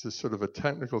 It's a sort of a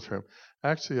technical term.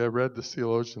 Actually, I read the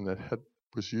theologian that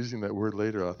was using that word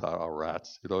later. I thought, oh,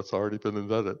 rats, it's already been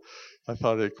invented. I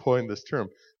thought I coined this term.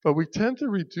 But we tend to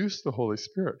reduce the Holy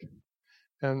Spirit.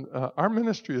 And our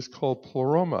ministry is called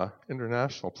Pleroma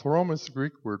International. Pleroma is the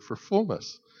Greek word for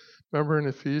fullness. Remember in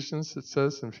Ephesians, it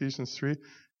says, in Ephesians 3,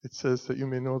 it says that you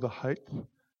may know the height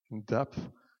and depth,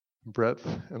 and breadth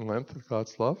and length of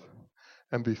God's love,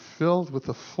 and be filled with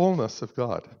the fullness of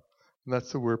God. And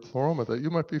that's the word pleroma, that you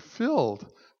might be filled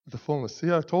with the fullness.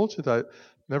 See, I told you that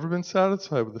I've never been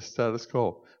satisfied with the status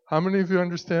quo. How many of you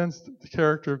understand the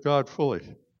character of God fully?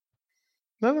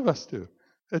 None of us do.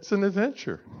 It's an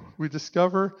adventure. We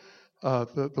discover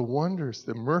the wonders,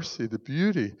 the mercy, the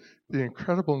beauty, the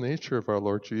incredible nature of our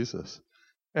Lord Jesus.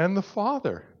 And the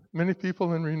Father. Many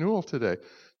people in renewal today.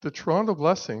 The Toronto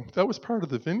Blessing, that was part of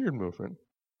the Vineyard movement.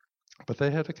 But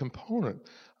they had a component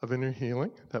of inner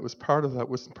healing. That was part of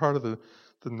the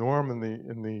norm in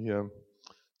the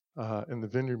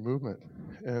Vineyard movement.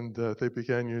 And they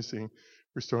began using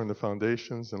Restoring the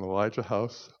Foundations and Elijah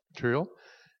House material.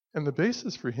 And the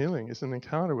basis for healing is an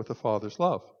encounter with the Father's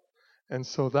love. And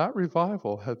so that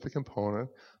revival had the component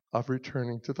of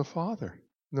returning to the Father,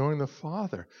 knowing the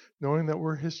Father, knowing that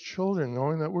we're his children,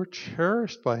 knowing that we're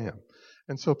cherished by him.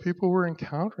 And so people were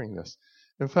encountering this.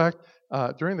 In fact,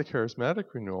 during the Charismatic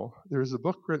Renewal, there was a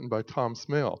book written by Tom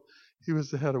Smale. He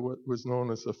was the head of what was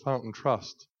known as the Fountain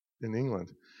Trust in England.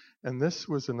 And this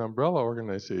was an umbrella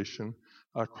organization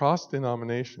across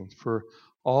denominations for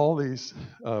all these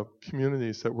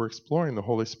communities that were exploring the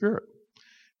Holy Spirit.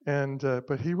 And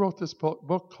but he wrote this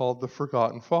book called The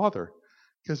Forgotten Father,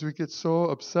 because we get so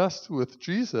obsessed with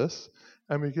Jesus,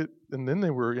 and then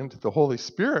they were into the Holy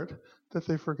Spirit that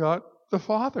they forgot the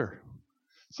Father.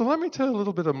 So let me tell you a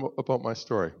little bit about my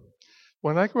story.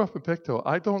 When I grew up in Pictou,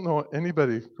 I don't know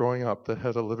anybody growing up that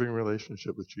had a living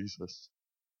relationship with Jesus.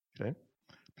 Okay,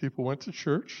 people went to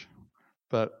church,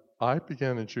 but I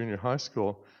began in junior high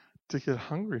school to get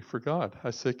hungry for God.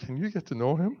 I said, can you get to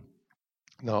know him?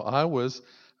 Now, I was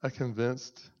a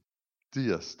convinced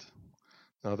deist.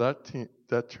 Now,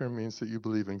 that term means that you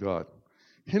believe in God.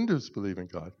 Hindus believe in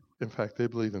God. In fact, they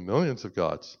believe in millions of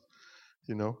gods.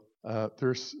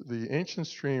 There's the ancient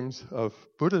streams of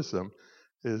Buddhism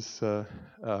is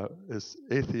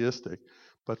atheistic,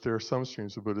 but there are some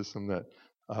streams of Buddhism that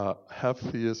have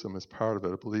theism as part of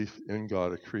it, a belief in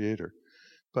God, a creator.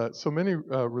 But so many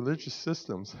religious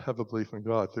systems have a belief in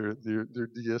God. They're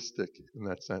deistic in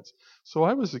that sense. So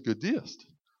I was a good deist.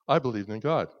 I believed in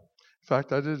God. In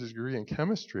fact, I did a degree in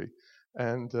chemistry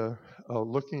and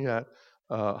looking at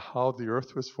how the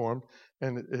earth was formed.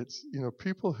 And it's,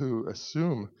 people who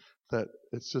assume that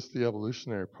it's just the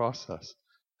evolutionary process.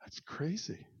 That's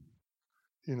crazy,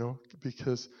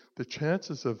 because the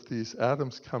chances of these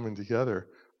atoms coming together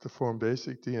to form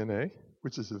basic DNA,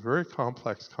 which is a very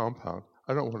complex compound.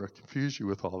 I don't want to confuse you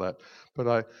with all that,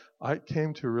 but I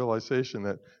came to a realization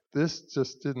that this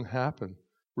just didn't happen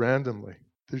randomly.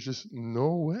 There's just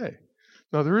no way.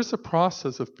 Now, there is a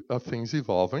process of things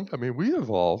evolving. I mean, we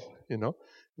evolve, in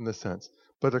the sense.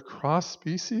 But across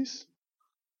species?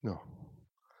 No.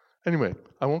 Anyway,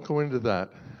 I won't go into that.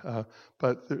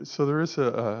 So there is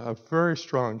a very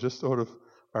strong, just out of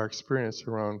our experience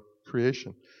around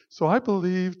creation. So I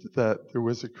believed that there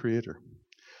was a creator.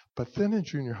 But then in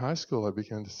junior high school, I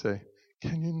began to say,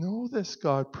 can you know this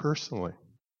God personally?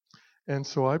 And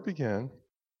so I began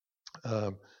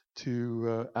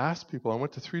to ask people. I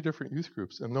went to 3 different youth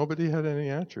groups, and nobody had any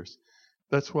answers.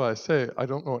 That's why I say I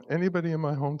don't know anybody in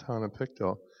my hometown in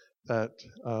Pictou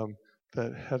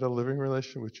that had a living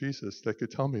relationship with Jesus that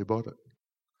could tell me about it.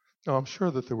 Now, I'm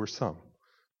sure that there were some,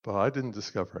 but I didn't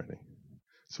discover any.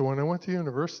 So when I went to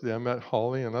university, I met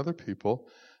Holly and other people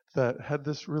that had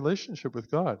this relationship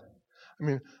with God. I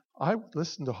mean, I would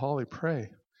listen to Holly pray,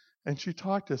 and she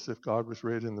talked as if God was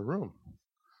right in the room.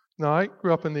 Now, I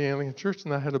grew up in the Anglican Church,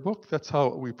 and I had a book. That's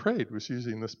how we prayed, was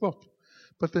using this book.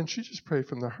 But then she just prayed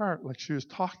from the heart, like she was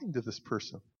talking to this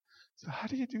person. So how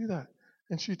do you do that?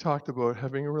 And she talked about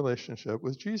having a relationship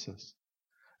with Jesus.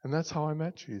 And that's how I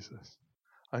met Jesus.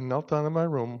 I knelt down in my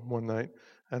room one night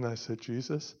and I said,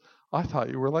 Jesus, I thought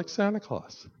you were like Santa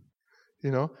Claus.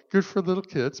 Good for little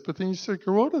kids, but then you sort of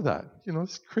grow out of that.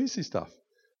 This crazy stuff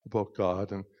about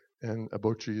God and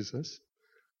about Jesus.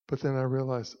 But then I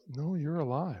realized, no, you're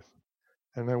alive.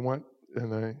 And I went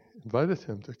and I invited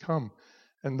him to come.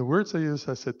 And the words I used,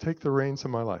 I said, take the reins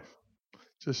of my life.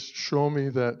 Just show me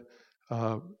that,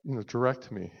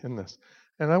 direct me in this.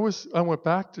 And I went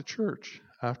back to church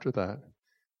after that.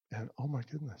 And oh my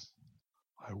goodness,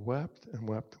 I wept and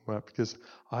wept and wept because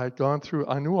I had gone through,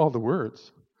 I knew all the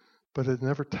words, but it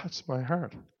never touched my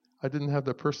heart. I didn't have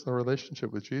that personal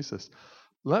relationship with Jesus.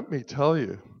 Let me tell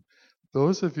you,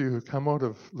 those of you who come out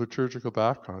of liturgical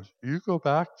backgrounds, you go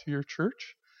back to your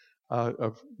church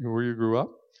of where you grew up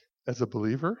as a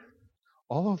believer,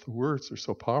 all of the words are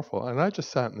so powerful. And I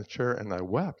just sat in the chair and I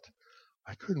wept.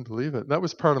 I couldn't believe it. That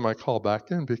was part of my call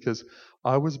back in because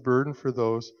I was burdened for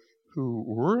those who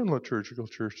were in liturgical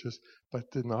churches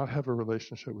but did not have a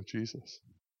relationship with Jesus.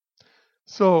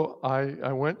 So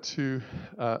I went to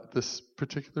this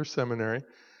particular seminary,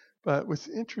 but it was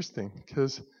interesting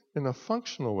because in a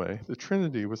functional way, the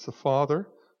Trinity was the Father,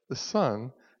 the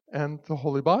Son, and the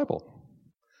Holy Bible.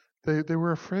 They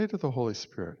were afraid of the Holy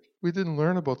Spirit. We didn't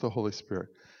learn about the Holy Spirit.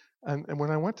 And when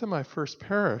I went to my first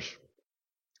parish,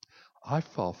 I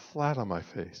fell flat on my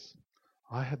face.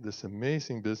 I had this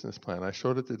amazing business plan. I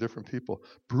showed it to different people.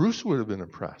 Bruce would have been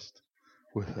impressed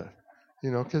with it,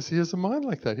 because he has a mind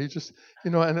like that. He just,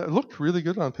 and it looked really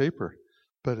good on paper,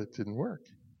 but it didn't work.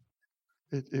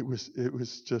 It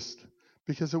was just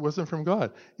because it wasn't from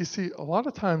God. You see, a lot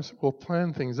of times we'll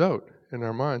plan things out in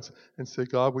our minds and say,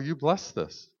 God, will you bless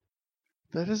this?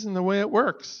 That isn't the way it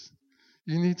works.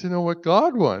 You need to know what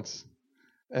God wants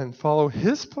and follow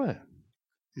his plan,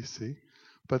 you see.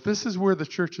 But this is where the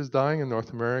church is dying in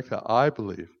North America, I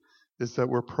believe, is that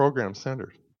we're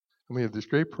program-centered. And we have these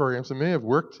great programs that may have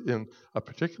worked in a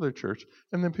particular church,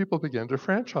 and then people begin to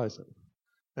franchise it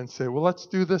and say, well, let's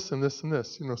do this and this and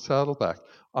this, Saddleback.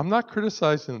 I'm not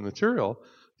criticizing the material.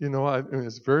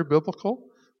 It's very biblical,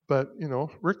 but,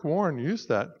 Rick Warren used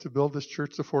that to build this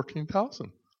church to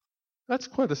 14,000. That's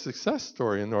quite a success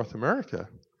story in North America.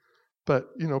 But,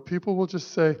 people will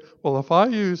just say, well, if I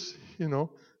use,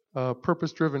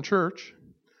 purpose-driven church,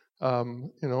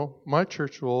 my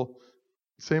church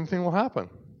same thing will happen,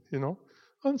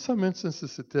 In some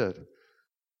instances it did.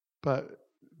 But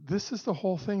this is the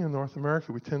whole thing in North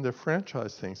America. We tend to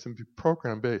franchise things and be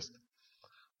program-based.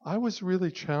 I was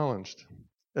really challenged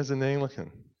as an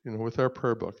Anglican, with our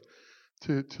prayer book,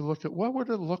 to look at what would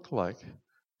it look like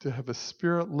to have a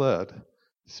spirit-led,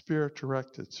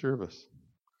 spirit-directed service.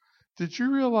 Did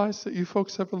you realize that you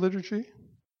folks have a liturgy?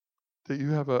 That you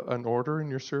have an order in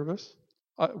your service?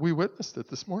 We witnessed it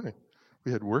this morning.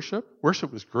 We had worship.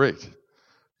 Worship was great.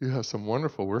 You have some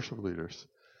wonderful worship leaders.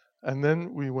 And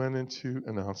then we went into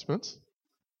announcements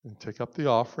and take up the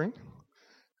offering.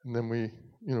 And then we,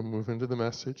 move into the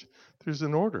message. There's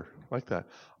an order like that.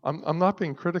 I'm not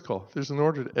being critical. There's an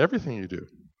order to everything you do,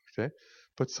 okay?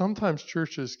 But sometimes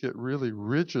churches get really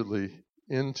rigidly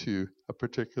into a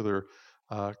particular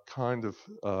kind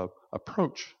of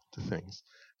approach to things,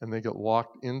 and they get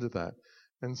locked into that.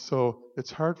 And so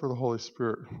it's hard for the Holy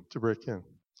Spirit to break in.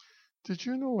 Did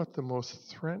you know what the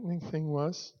most threatening thing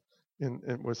was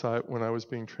when I was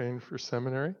being trained for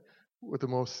seminary? What the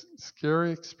most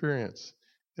scary experience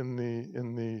in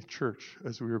the church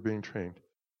as we were being trained?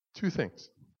 Two things.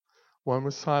 One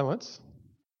was silence.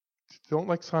 Don't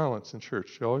like silence in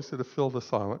church. You always have to fill the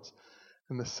silence.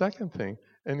 And the second thing,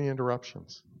 any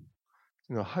interruptions.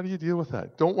 How do you deal with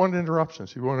that? Don't want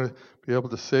interruptions. You want to be able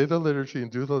to say the liturgy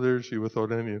and do the liturgy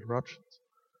without any interruptions.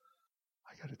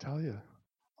 I got to tell you,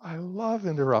 I love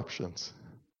interruptions.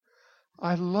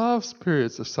 I love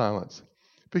periods of silence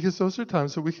because those are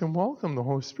times that we can welcome the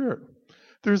Holy Spirit.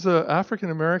 There's an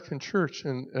African-American church,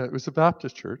 and it was a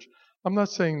Baptist church. I'm not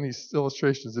saying these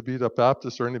illustrations to beat up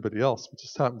Baptists or anybody else. We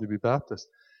just happen to be Baptist.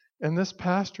 And this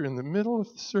pastor, in the middle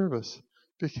of the service,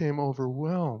 became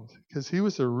overwhelmed because he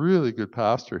was a really good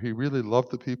pastor. He really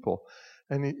loved the people.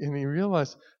 And he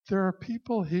realized there are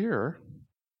people here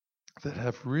that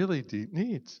have really deep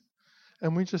needs.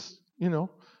 And we just,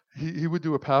 he would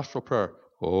do a pastoral prayer.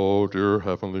 Oh, dear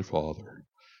Heavenly Father,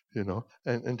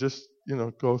 and just,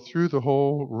 go through the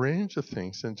whole range of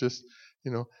things and just,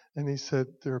 and he said,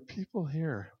 there are people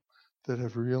here that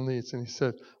have real needs. And he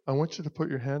said, I want you to put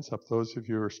your hands up, those of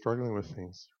you who are struggling with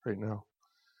things right now.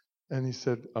 And he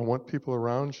said, I want people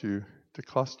around you to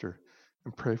cluster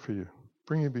and pray for you.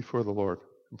 bring you before the Lord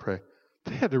and pray.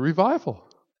 They had a revival.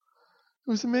 It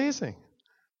was amazing.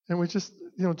 And we just,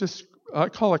 I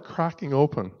call it cracking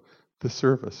open the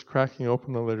service, cracking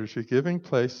open the liturgy, giving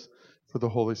place for the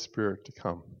Holy Spirit to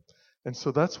come. And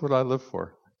so that's what I live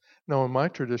for. Now, in my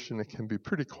tradition, it can be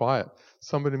pretty quiet.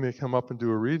 Somebody may come up and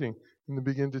do a reading, and they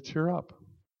begin to tear up.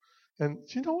 And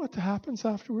do you know what happens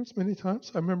afterwards many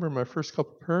times? I remember in my first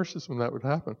couple of parishes when that would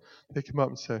happen. They come up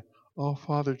and say, "Oh,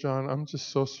 Father John, I'm just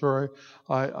so sorry.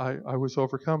 I was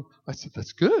overcome." I said,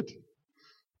 "That's good.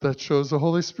 That shows the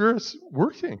Holy Spirit's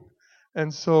working."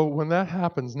 And so when that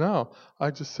happens now,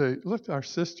 I just say, "Look, our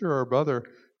sister or our brother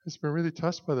has been really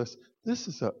touched by this. This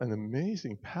is an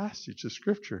amazing passage of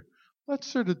Scripture. Let's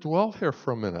sort of dwell here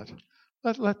for a minute.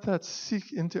 Let that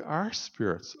seek into our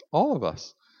spirits, all of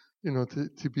us,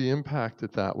 to be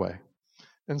impacted that way."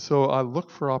 And so I look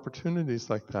for opportunities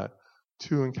like that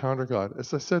to encounter God.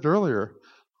 As I said earlier,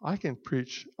 I can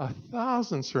preach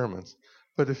 1,000 sermons,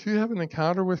 but if you have an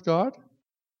encounter with God,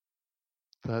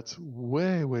 that's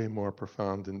way, way more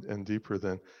profound and deeper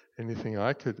than anything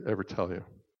I could ever tell you.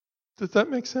 Does that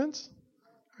make sense?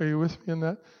 Are you with me in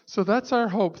that? So that's our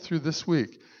hope through this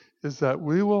week, is that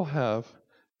we will have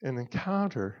an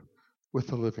encounter with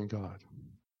the living God.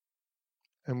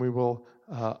 And we will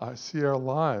see our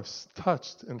lives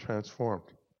touched and transformed.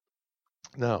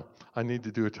 Now, I need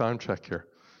to do a time check here,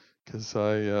 because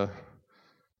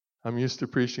I'm used to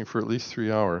preaching for at least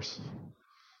 3 hours.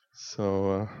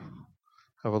 So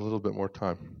have a little bit more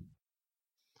time.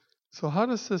 So how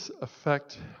does this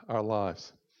affect our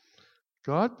lives?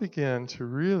 God began to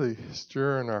really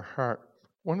stir in our heart.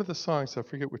 One of the songs, I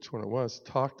forget which one it was,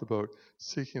 talked about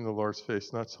seeking the Lord's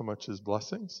face, not so much his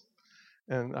blessings.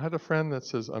 And I had a friend that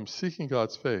says, "I'm seeking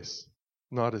God's face,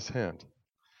 not his hand."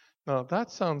 Now, that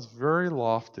sounds very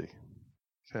lofty,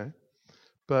 okay?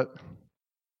 But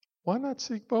why not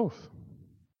seek both?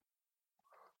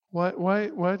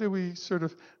 Why do we sort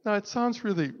of... Now, it sounds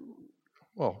really,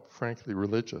 well, frankly,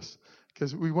 religious,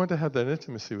 because we want to have that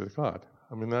intimacy with God.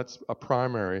 I mean, that's a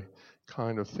primary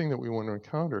kind of thing that we want to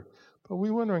encounter. But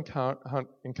we want to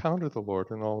encounter the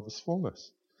Lord in all of his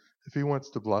fullness. If he wants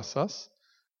to bless us.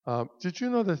 Did you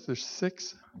know that there's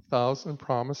 6,000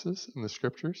 promises in the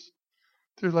Scriptures?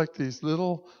 They're like these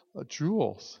little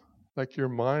jewels, like you're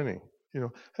mining.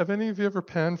 Have any of you ever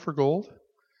panned for gold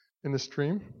in a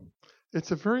stream?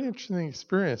 It's a very interesting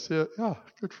experience. Yeah,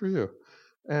 good for you.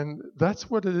 And that's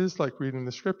what it is like reading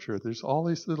the Scripture. There's all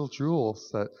these little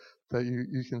jewels that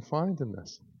you can find in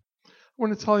this. I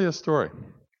want to tell you a story.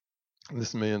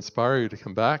 This may inspire you to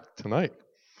come back tonight.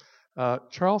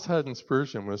 Charles Haddon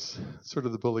Spurgeon was sort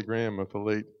of the Billy Graham of the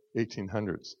late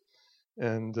 1800s.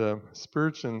 And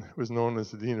Spurgeon was known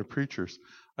as the Dean of Preachers.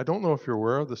 I don't know if you're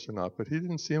aware of this or not, but he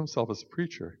didn't see himself as a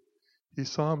preacher. He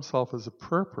saw himself as a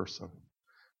prayer person.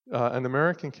 An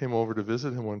American came over to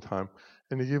visit him one time,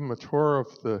 and he gave him a tour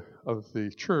of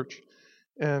the church,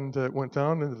 and went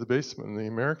down into the basement. And the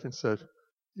American said,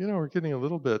 "We're getting a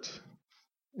little bit,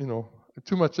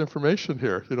 too much information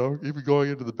here. Even going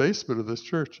into the basement of this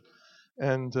church."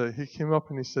 And he came up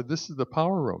and he said, "This is the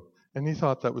power room." And he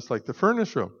thought that was like the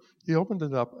furnace room. He opened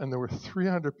it up, and there were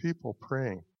 300 people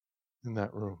praying in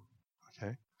that room.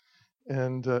 Okay,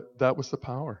 and that was the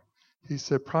power. He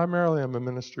said, "Primarily, I'm a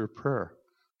minister of prayer,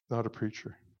 not a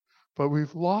preacher." But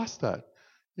we've lost that.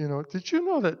 Did you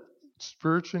know that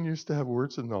Spurgeon used to have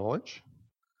words of knowledge?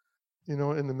 In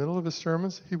the middle of his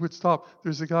sermons, he would stop.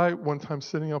 There's a guy one time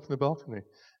sitting up in the balcony,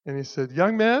 and he said,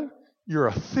 "Young man, you're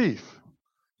a thief.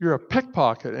 You're a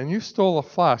pickpocket, and you stole a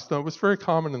flask." Now, it was very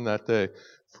common in that day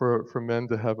for men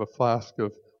to have a flask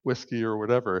of whiskey or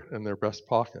whatever in their breast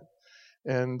pocket.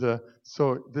 And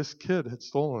so this kid had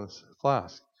stolen this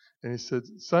flask. And he said,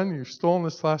 "Son, you've stolen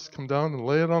this flask. Come down and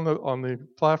lay it on the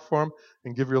platform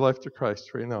and give your life to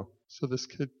Christ right now." So this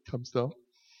kid comes down,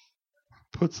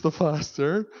 puts the flask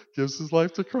there, gives his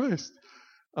life to Christ.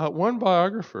 One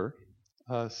biographer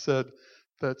said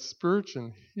that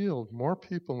Spurgeon healed more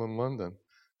people in London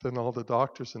than all the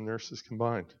doctors and nurses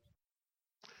combined.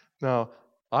 Now,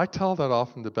 I tell that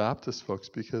often to Baptist folks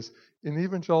because in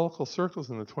evangelical circles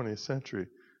in the 20th century,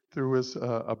 there was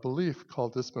a belief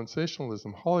called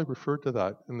dispensationalism. Holly referred to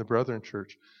that in the Brethren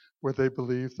Church, where they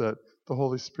believed that the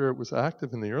Holy Spirit was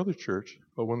active in the early church,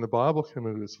 but when the Bible came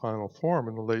into its final form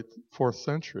in the late 4th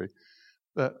century,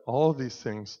 that all of these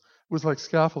things was like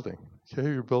scaffolding. Okay,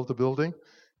 you build a building,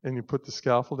 and you put the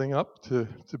scaffolding up to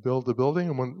build the building,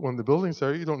 and when the building's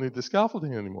there, you don't need the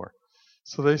scaffolding anymore.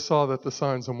 So they saw that the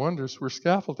signs and wonders were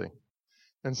scaffolding.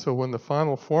 And so when the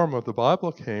final form of the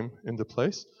Bible came into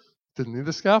place, didn't need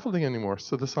the scaffolding anymore,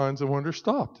 so the signs and wonders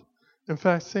stopped. In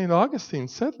fact, St. Augustine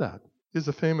said that. He's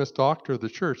a famous doctor of the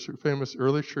church, a famous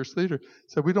early church leader.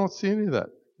 Said, we don't see any of that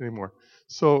anymore.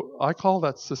 So I call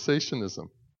that cessationism.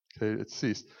 Okay, it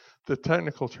ceased. The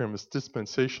technical term is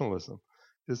dispensationalism,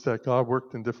 is that God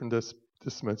worked in different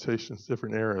dispensations,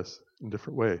 different eras, in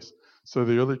different ways. So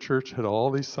the early church had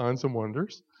all these signs and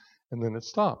wonders, and then it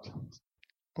stopped.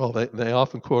 Well, they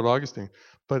often quote Augustine,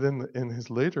 but in his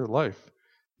later life,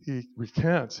 he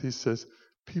recants. He says,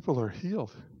 people are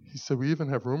healed. He said, we even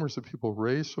have rumors of people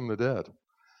raised from the dead.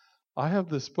 I have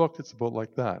this book. It's about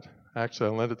like that. Actually,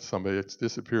 I lent it to somebody. It's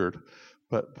disappeared.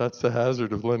 But that's the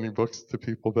hazard of lending books to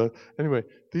people. But anyway,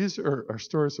 these are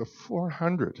stories of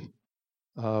 400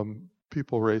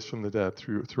 people raised from the dead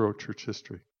throughout church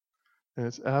history. And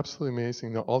it's absolutely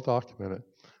amazing. They're all documented.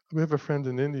 We have a friend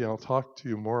in India. I'll talk to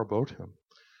you more about him.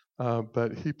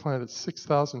 But he planted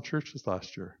 6,000 churches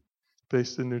last year,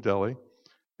 based in New Delhi.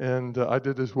 And I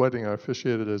did his wedding. I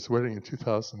officiated his wedding in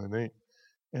 2008.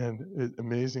 And it's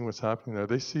amazing what's happening there.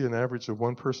 They see an average of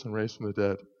one person raised from the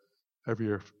dead every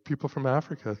year. People from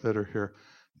Africa that are here,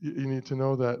 you need to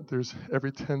know that there's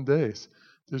every 10 days,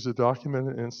 there's a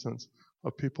documented instance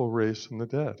of people raised from the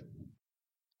dead,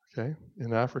 okay,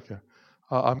 in Africa.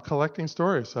 I'm collecting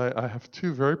stories. I have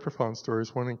two very profound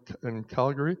stories, one in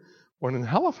Calgary, one in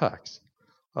Halifax,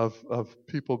 of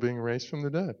people being raised from the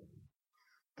dead,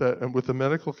 and with the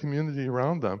medical community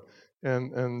around them.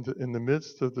 And in the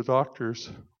midst of the doctors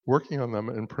working on them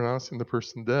and pronouncing the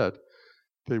person dead,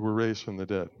 they were raised from the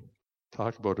dead.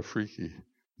 Talk about a freaky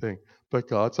thing. But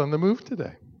God's on the move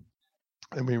today.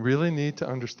 And we really need to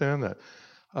understand that.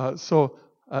 So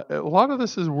a lot of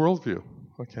this is worldview,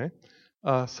 okay?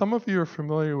 Some of you are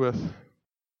familiar with,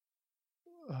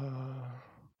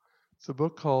 it's a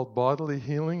book called Bodily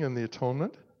Healing and the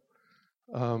Atonement.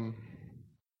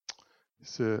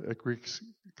 He's a Greek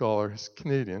scholar. He's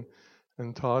Canadian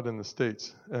and taught in the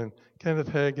States. And Kenneth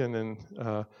Hagin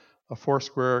and a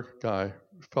Foursquare guy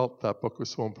felt that book was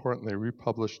so important they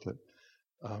republished it.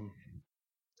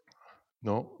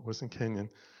 No, it wasn't Kenyon.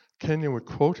 Kenyon would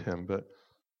quote him, but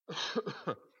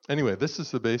anyway, this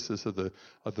is the basis of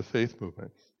the faith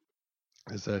movement,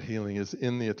 is that healing is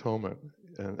in the atonement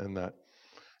and that.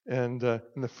 And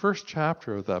in the first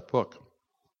chapter of that book,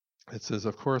 it says,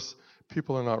 of course,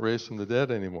 people are not raised from the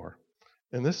dead anymore.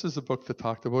 And this is a book that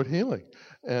talked about healing.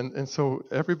 And so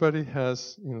everybody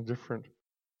has, different.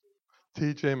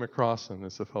 T.J. McCrossan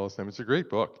is the fellow's name. It's a great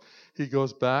book. He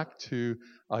goes back to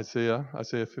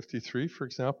Isaiah 53, for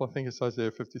example. I think it's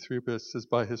Isaiah 53, but it says,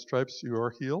 by his stripes you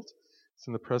are healed. It's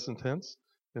in the present tense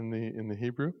in the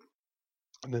Hebrew.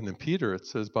 And then in Peter it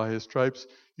says, by his stripes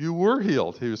you were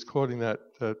healed. He was quoting that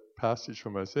passage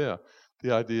from Isaiah.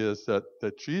 The idea is that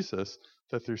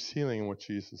there's healing in what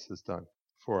Jesus has done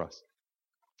for us.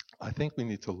 I think we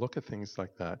need to look at things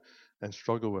like that and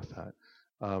struggle with that.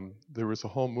 There was a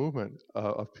whole movement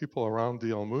of people around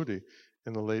D.L. Moody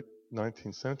in the late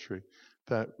 19th century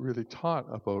that really taught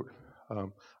about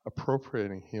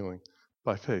appropriating healing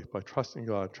by faith, by trusting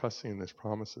God, trusting in His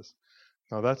promises.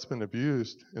 Now that's been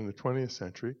abused in the 20th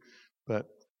century, but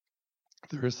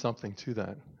there is something to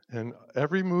that. And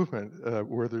every movement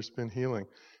where there's been healing,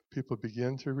 people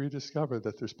begin to rediscover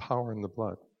that there's power in the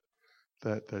blood,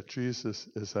 that Jesus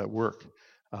is at work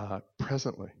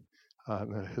presently.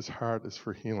 His heart is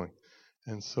for healing.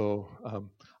 And so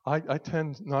I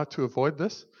tend not to avoid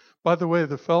this. By the way,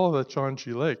 the fellow that John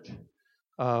G. Lake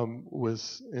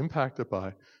was impacted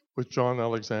by was John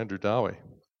Alexander Dowie.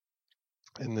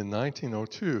 In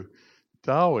 1902,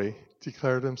 Dowie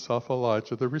declared himself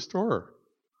Elijah the Restorer.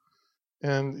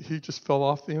 And he just fell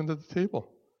off the end of the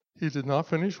table. He did not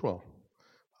finish well.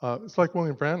 It's like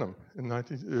William Branham.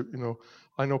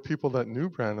 I know people that knew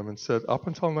Branham and said up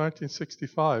until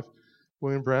 1965,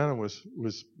 William Branham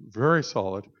was very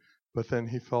solid, but then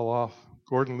he fell off.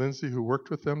 Gordon Lindsay, who worked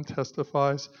with them,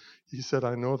 testifies. He said,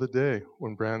 I know the day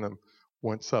when Branham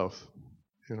went south,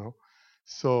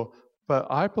 So, but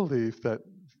I believe that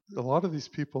a lot of these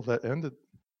people that ended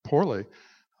poorly,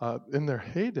 in their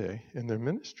heyday, in their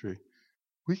ministry,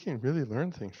 we can really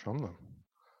learn things from them.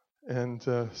 And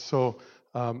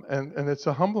and it's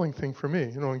a humbling thing for me.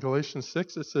 In Galatians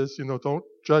 6, it says, don't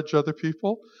judge other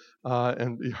people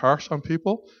and be harsh on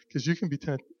people, because you can be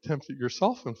tempted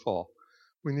yourself and fall.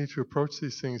 We need to approach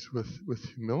these things with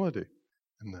humility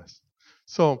in this.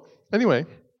 So anyway,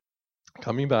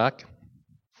 coming back,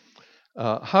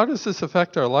 how does this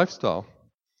affect our lifestyle?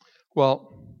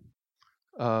 Well,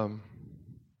 God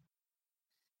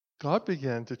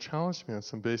began to challenge me on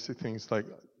some basic things like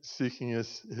seeking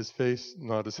his face,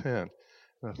 not his hand.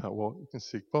 And I thought, well, you can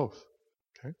seek both.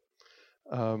 Okay.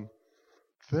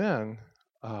 Then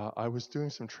I was doing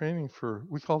some training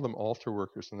we call them altar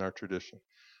workers in our tradition,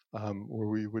 where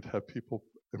we would have people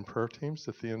in prayer teams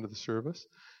at the end of the service,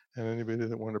 and anybody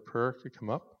that wanted prayer could come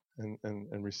up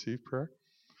and receive prayer.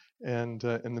 And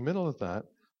in the middle of that,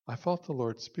 I felt the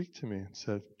Lord speak to me and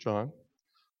said, John,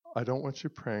 I don't want you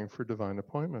praying for divine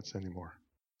appointments anymore.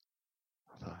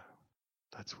 I thought,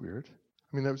 that's weird.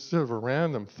 I mean, that was sort of a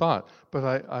random thought, but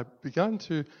I began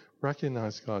to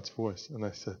recognize God's voice, and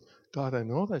I said, God, I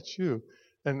know that's you.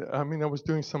 And I mean, I was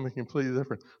doing something completely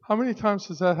different. How many times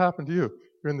has that happened to you?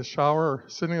 You're in the shower or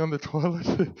sitting on the toilet,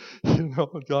 and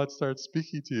God starts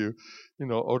speaking to you,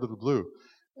 out of the blue.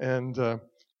 And that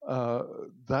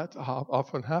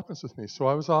often happens with me. So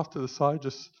I was off to the side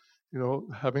just,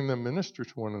 having them minister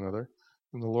to one another.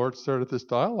 And the Lord started this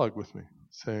dialogue with me,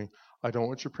 saying, I don't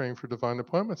want you praying for divine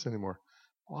appointments anymore.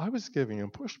 Well, I was giving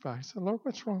him pushback. I said, Lord,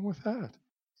 what's wrong with that?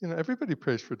 Everybody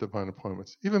prays for divine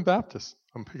appointments, even Baptists.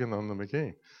 I'm picking on them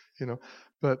again,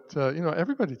 But,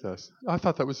 everybody does. I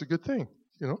thought that was a good thing,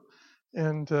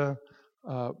 And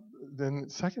then the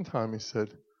second time he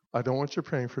said, I don't want you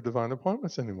praying for divine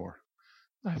appointments anymore.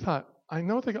 I thought, I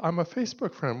know that I'm a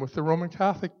Facebook friend with the Roman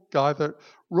Catholic guy that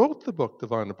wrote the book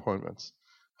Divine Appointments.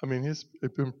 I mean, he's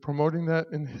been promoting that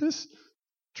in his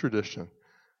tradition.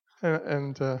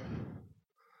 And I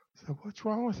said, what's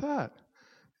wrong with that?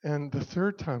 And the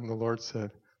third time the Lord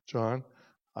said, John,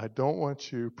 I don't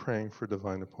want you praying for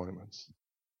divine appointments.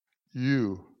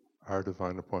 You are a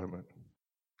divine appointment.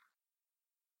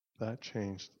 That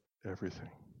changed everything.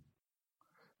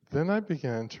 Then I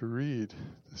began to read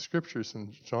the scriptures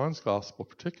in John's Gospel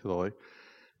particularly,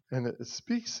 and it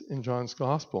speaks in John's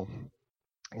Gospel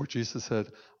where Jesus said,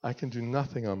 I can do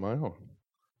nothing on my own.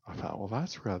 I thought, well,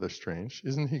 that's rather strange.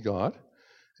 Isn't he God?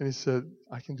 And he said,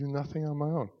 I can do nothing on my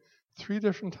own. 3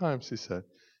 different times he said.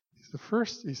 The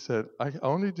first, he said, I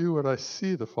only do what I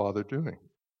see the Father doing.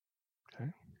 Okay?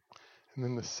 And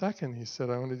then the second, he said,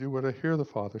 I only do what I hear the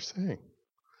Father saying.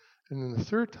 And then the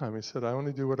third time, he said, I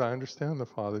only do what I understand the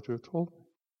Father to have told me.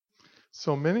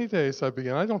 So many days I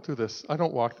don't do this. I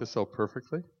don't walk this out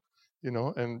perfectly,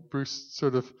 and Bruce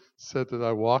sort of said that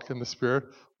I walk in the Spirit.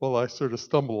 Well, I sort of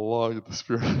stumble along in the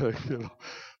Spirit,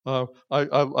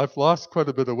 I've lost quite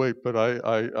a bit of weight, but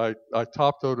I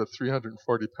topped out at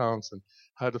 340 pounds and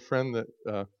had a friend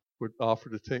that would offer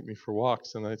to take me for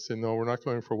walks, and I'd say, no, we're not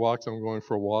going for walks, I'm going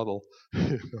for a waddle,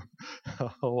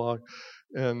 along.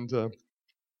 And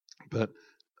but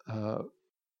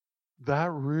that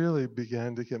really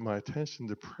began to get my attention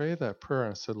to pray that prayer.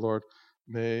 I said, Lord,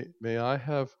 may I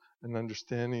have an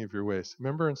understanding of your ways.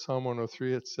 Remember in Psalm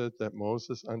 103 it said that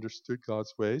Moses understood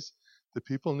God's ways? The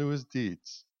people knew his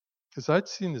deeds. Because I'd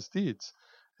seen his deeds.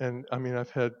 And I mean,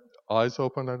 I've had eyes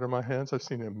opened under my hands. I've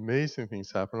seen amazing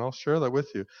things happen. I'll share that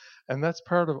with you. And that's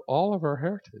part of all of our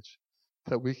heritage,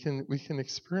 that we can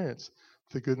experience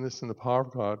the goodness and the power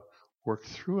of God work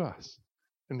through us.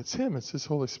 And it's him, it's his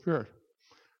Holy Spirit.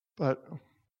 But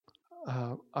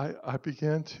I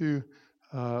began to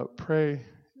pray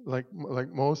like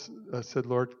Moses said,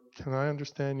 Lord, can I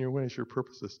understand your ways, your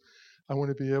purposes? I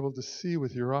want to be able to see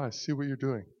with your eyes, see what you're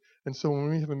doing. And so when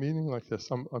we have a meeting like this,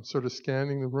 I'm sort of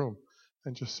scanning the room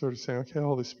and just sort of saying, okay,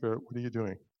 Holy Spirit, what are you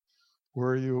doing? Where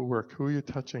are you at work? Who are you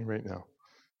touching right now?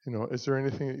 Is there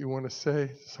anything that you want to say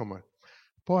to someone?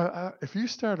 Boy, if you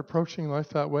start approaching life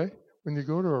that way, when you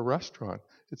go to a restaurant,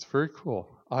 it's very cool.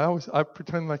 I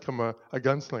pretend like I'm a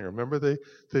gunslinger. Remember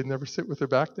they'd never sit with their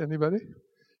back to anybody?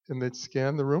 And they'd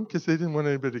scan the room because they didn't want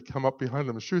anybody to come up behind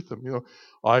them and shoot them.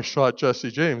 I shot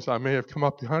Jesse James. I may have come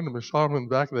up behind him and shot him in the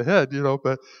back of the head,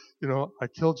 but, I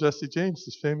killed Jesse James,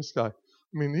 this famous guy. I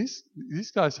mean,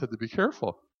 these guys had to be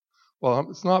careful. Well,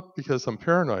 it's not because I'm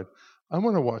paranoid. I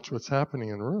want to watch what's happening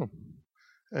in the room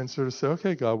and sort of say,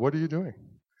 okay, God, what are you doing?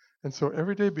 And so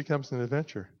every day becomes an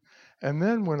adventure. And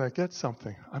then when I get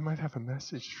something, I might have a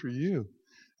message for you.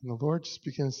 And the Lord just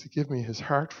begins to give me his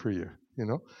heart for you,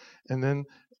 And then,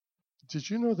 did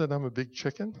you know that I'm a big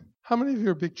chicken? How many of you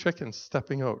are big chickens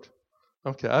stepping out?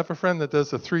 Okay, I have a friend that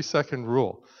does a 3-second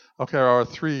rule. Okay, or a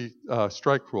 3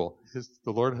 strike rule.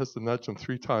 The Lord has to nudge him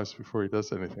 3 times before he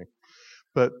does anything.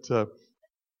 But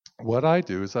what I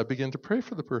do is I begin to pray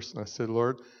for the person. I say,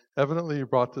 Lord, evidently you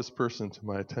brought this person to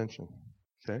my attention.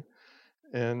 Okay?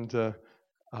 And then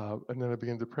I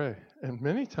begin to pray. And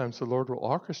many times the Lord will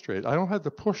orchestrate. I don't have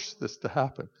to push this to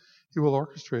happen. He will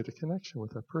orchestrate a connection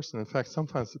with that person. In fact,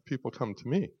 sometimes the people come to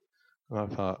me. And I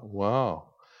thought,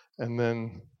 wow. And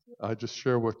then I just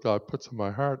share what God puts in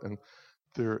my heart, and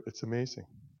it's amazing.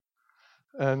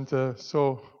 And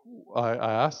so I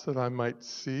asked that I might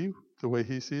see the way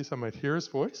he sees. I might hear his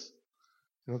voice,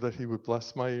 that he would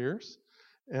bless my ears.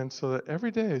 And so that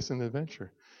every day is an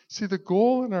adventure. See, the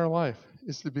goal in our life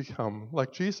is to become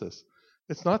like Jesus.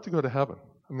 It's not to go to heaven.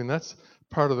 I mean, that's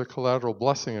part of the collateral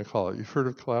blessing, I call it. You've heard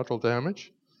of collateral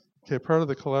damage? Okay, part of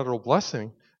the collateral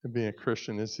blessing in being a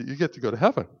Christian is that you get to go to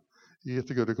heaven. You get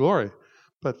to go to glory.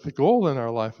 But the goal in our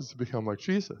life is to become like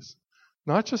Jesus.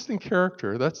 Not just in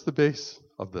character, that's the base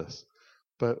of this,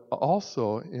 but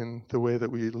also in the way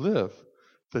that we live,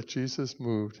 that Jesus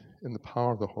moved in the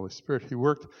power of the Holy Spirit. He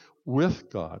worked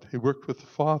with God. He worked with the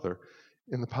Father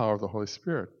in the power of the Holy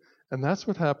Spirit. And that's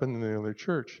what happened in the early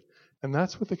church. And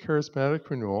that's what the charismatic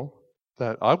renewal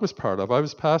that I was part of. I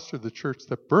was pastor of the church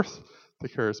that birthed the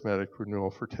charismatic renewal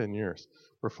for 10 years,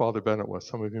 where Father Bennett was.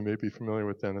 Some of you may be familiar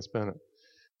with Dennis Bennett.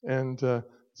 And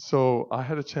so I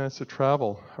had a chance to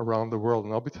travel around the world,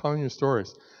 and I'll be telling you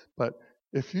stories. But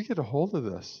if you get a hold of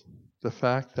this, the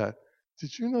fact that,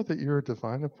 did you know that you're a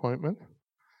divine appointment?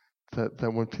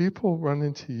 That when people run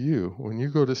into you, when you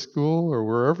go to school or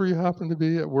wherever you happen to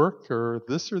be at work or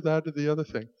this or that or the other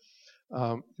thing,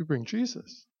 you bring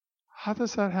Jesus. How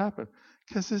does that happen?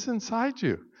 Because He's inside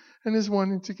you and is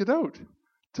wanting to get out,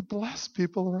 to bless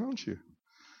people around you.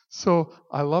 So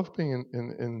I love being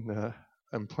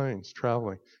in planes,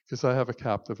 traveling, because I have a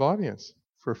captive audience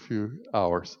for a few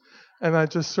hours. And I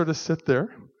just sort of sit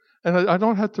there, and I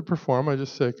don't have to perform. I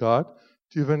just say, God,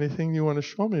 do you have anything you want to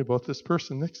show me about this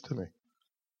person next to me?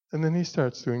 And then He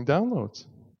starts doing downloads.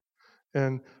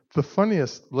 And the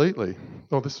funniest lately,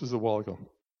 this was a while ago.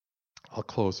 I'll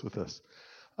close with this.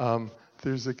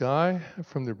 There's a guy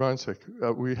from New Brunswick.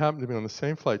 We happened to be on the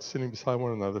same flight, sitting beside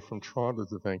one another from Toronto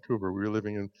to Vancouver. We were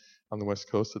living on the West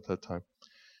Coast at that time.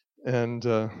 And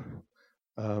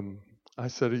I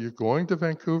said, are you going to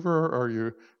Vancouver, or are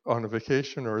you on a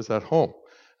vacation, or is that home?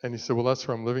 And he said, well, that's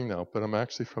where I'm living now, but I'm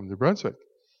actually from New Brunswick.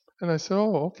 And I said,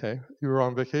 oh, okay. You were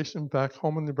on vacation back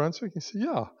home in New Brunswick? He said,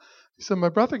 yeah. He said, my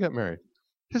brother got married.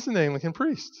 He's an Anglican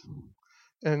priest.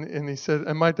 And he said,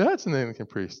 and my dad's an Anglican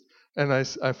priest. And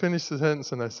I finished the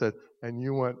sentence and I said, and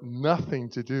you want nothing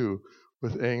to do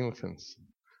with Anglicans,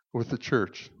 with the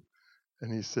church?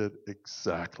 And he said,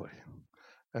 exactly.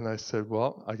 And I said,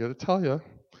 well, I got to tell you,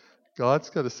 God's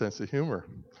got a sense of humor.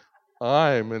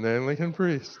 I'm an Anglican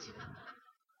priest.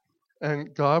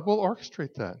 And God will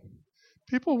orchestrate that.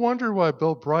 People wonder why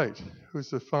Bill Bright,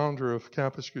 who's the founder of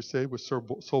Campus Crusade, was so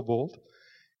bold.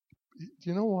 Do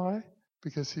you know why?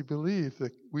 Because he believed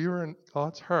that we were in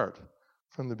God's heart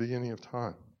from the beginning of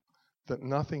time, that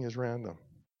nothing is random,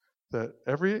 that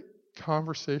every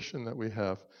conversation that we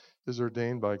have is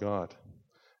ordained by God.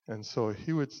 And so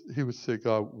he would say,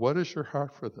 God, what is your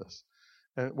heart for this?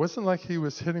 And it wasn't like he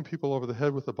was hitting people over the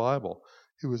head with the Bible.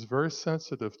 He was very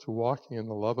sensitive to walking in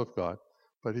the love of God,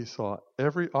 but he saw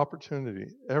every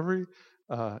opportunity, every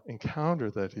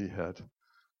encounter that he had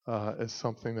as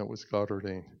something that was God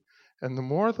ordained. And the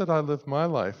more that I lived my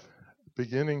life,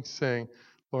 beginning saying,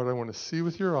 Lord, I want to see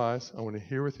with your eyes, I want to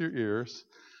hear with your ears,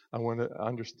 I want to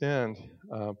understand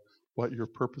what your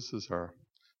purposes are,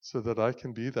 so that I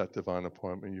can be that divine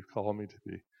appointment you call me to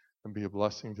be and be a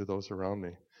blessing to those around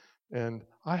me. And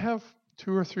I have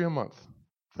 2 or 3 a month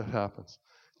that happens.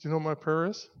 Do you know what my prayer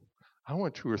is? I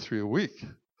want 2 or 3 a week,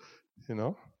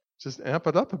 just amp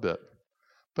it up a bit.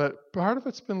 But part of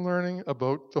it's been learning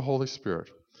about the Holy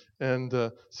Spirit.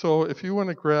 And so if you want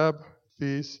to grab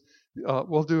these,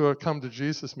 we'll do a Come to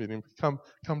Jesus meeting. Come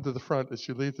to the front as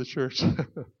you leave the church.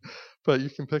 But you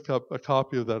can pick up a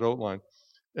copy of that outline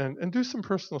and do some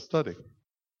personal study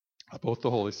about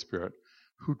the Holy Spirit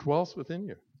who dwells within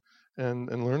you.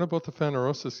 And learn about the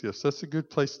Phanerosis gifts. That's a good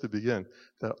place to begin.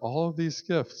 That all of these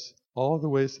gifts, all of the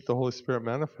ways that the Holy Spirit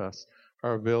manifests,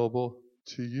 are available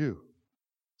to you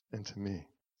and to me.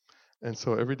 And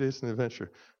so every day is an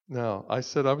adventure. Now, I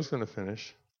said I was going to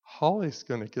finish. Holly's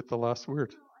going to get the last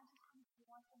word.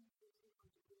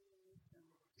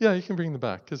 Yeah, you can bring them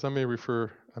back, because I may refer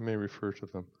to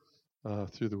them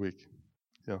through the week.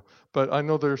 Yeah, but I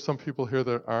know there are some people here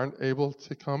that aren't able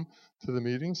to come to the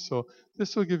meetings, so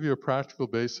this will give you a practical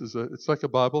basis. It's like a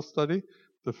Bible study,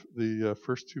 the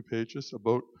first 2 pages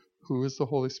about who is the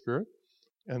Holy Spirit,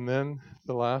 and then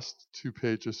the last 2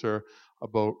 pages are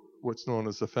about what's known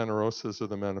as the Phanerosis, or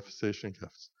the manifestation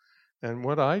gifts. And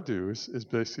what I do is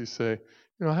basically say,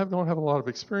 I don't have a lot of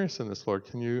experience in this, Lord.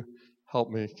 Can you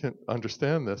help me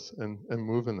understand this and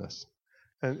move in this?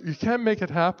 And you can't make it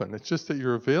happen. It's just that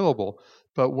you're available.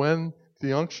 But when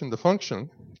the unction, the function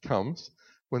comes,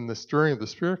 when the stirring of the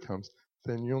Spirit comes,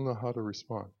 then you'll know how to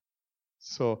respond.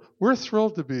 So we're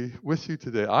thrilled to be with you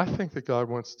today. I think that God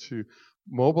wants to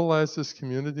mobilize this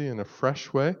community in a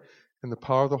fresh way in the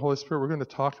power of the Holy Spirit. We're going to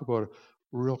talk about a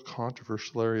real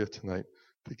controversial area tonight,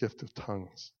 the gift of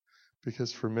tongues.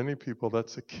 because for many people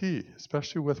that's a key,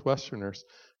 especially with Westerners,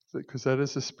 because that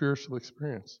is a spiritual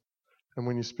experience. And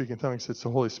when you speak in tongues, it's the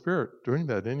Holy Spirit doing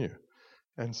that in you.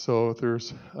 And so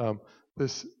there's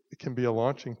this, it can be a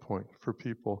launching point for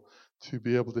people to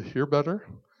be able to hear better,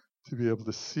 to be able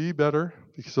to see better,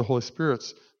 because the Holy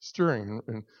Spirit's stirring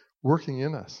and working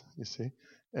in us, you see.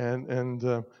 And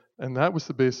that was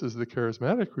the basis of the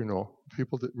charismatic renewal.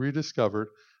 People that rediscovered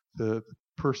the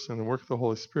person and work of the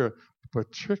Holy Spirit,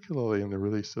 particularly in the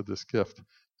release of this gift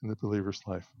in the believer's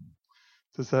life.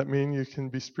 Does that mean you can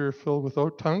be spirit-filled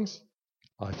without tongues?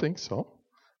 I think so,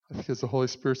 because the Holy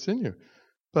Spirit's in you.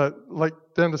 But like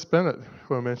Dennis Bennett,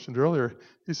 who I mentioned earlier,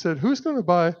 he said, who's going to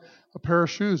buy a pair of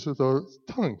shoes with those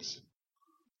tongues?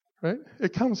 Right?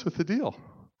 It comes with the deal.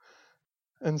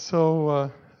 And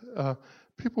so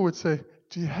people would say,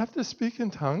 do you have to speak in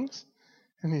tongues?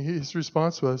 And his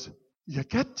response was, you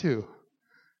get to.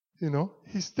 You know,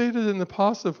 he stated it in a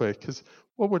positive way, because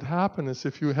what would happen is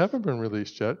if you haven't been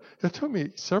released yet, it took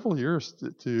me several years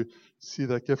to see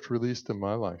that gift released in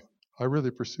my life. I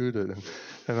really pursued it,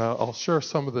 and I'll share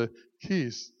some of the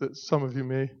keys that some of you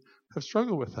may have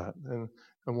struggled with that and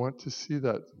want to see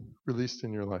that released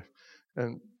in your life.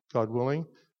 And God willing,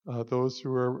 those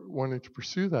who are wanting to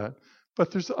pursue that. But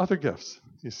there's other gifts,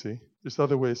 you see. There's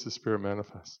other ways the Spirit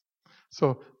manifests.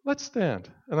 So let's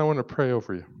stand, and I want to pray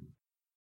over you.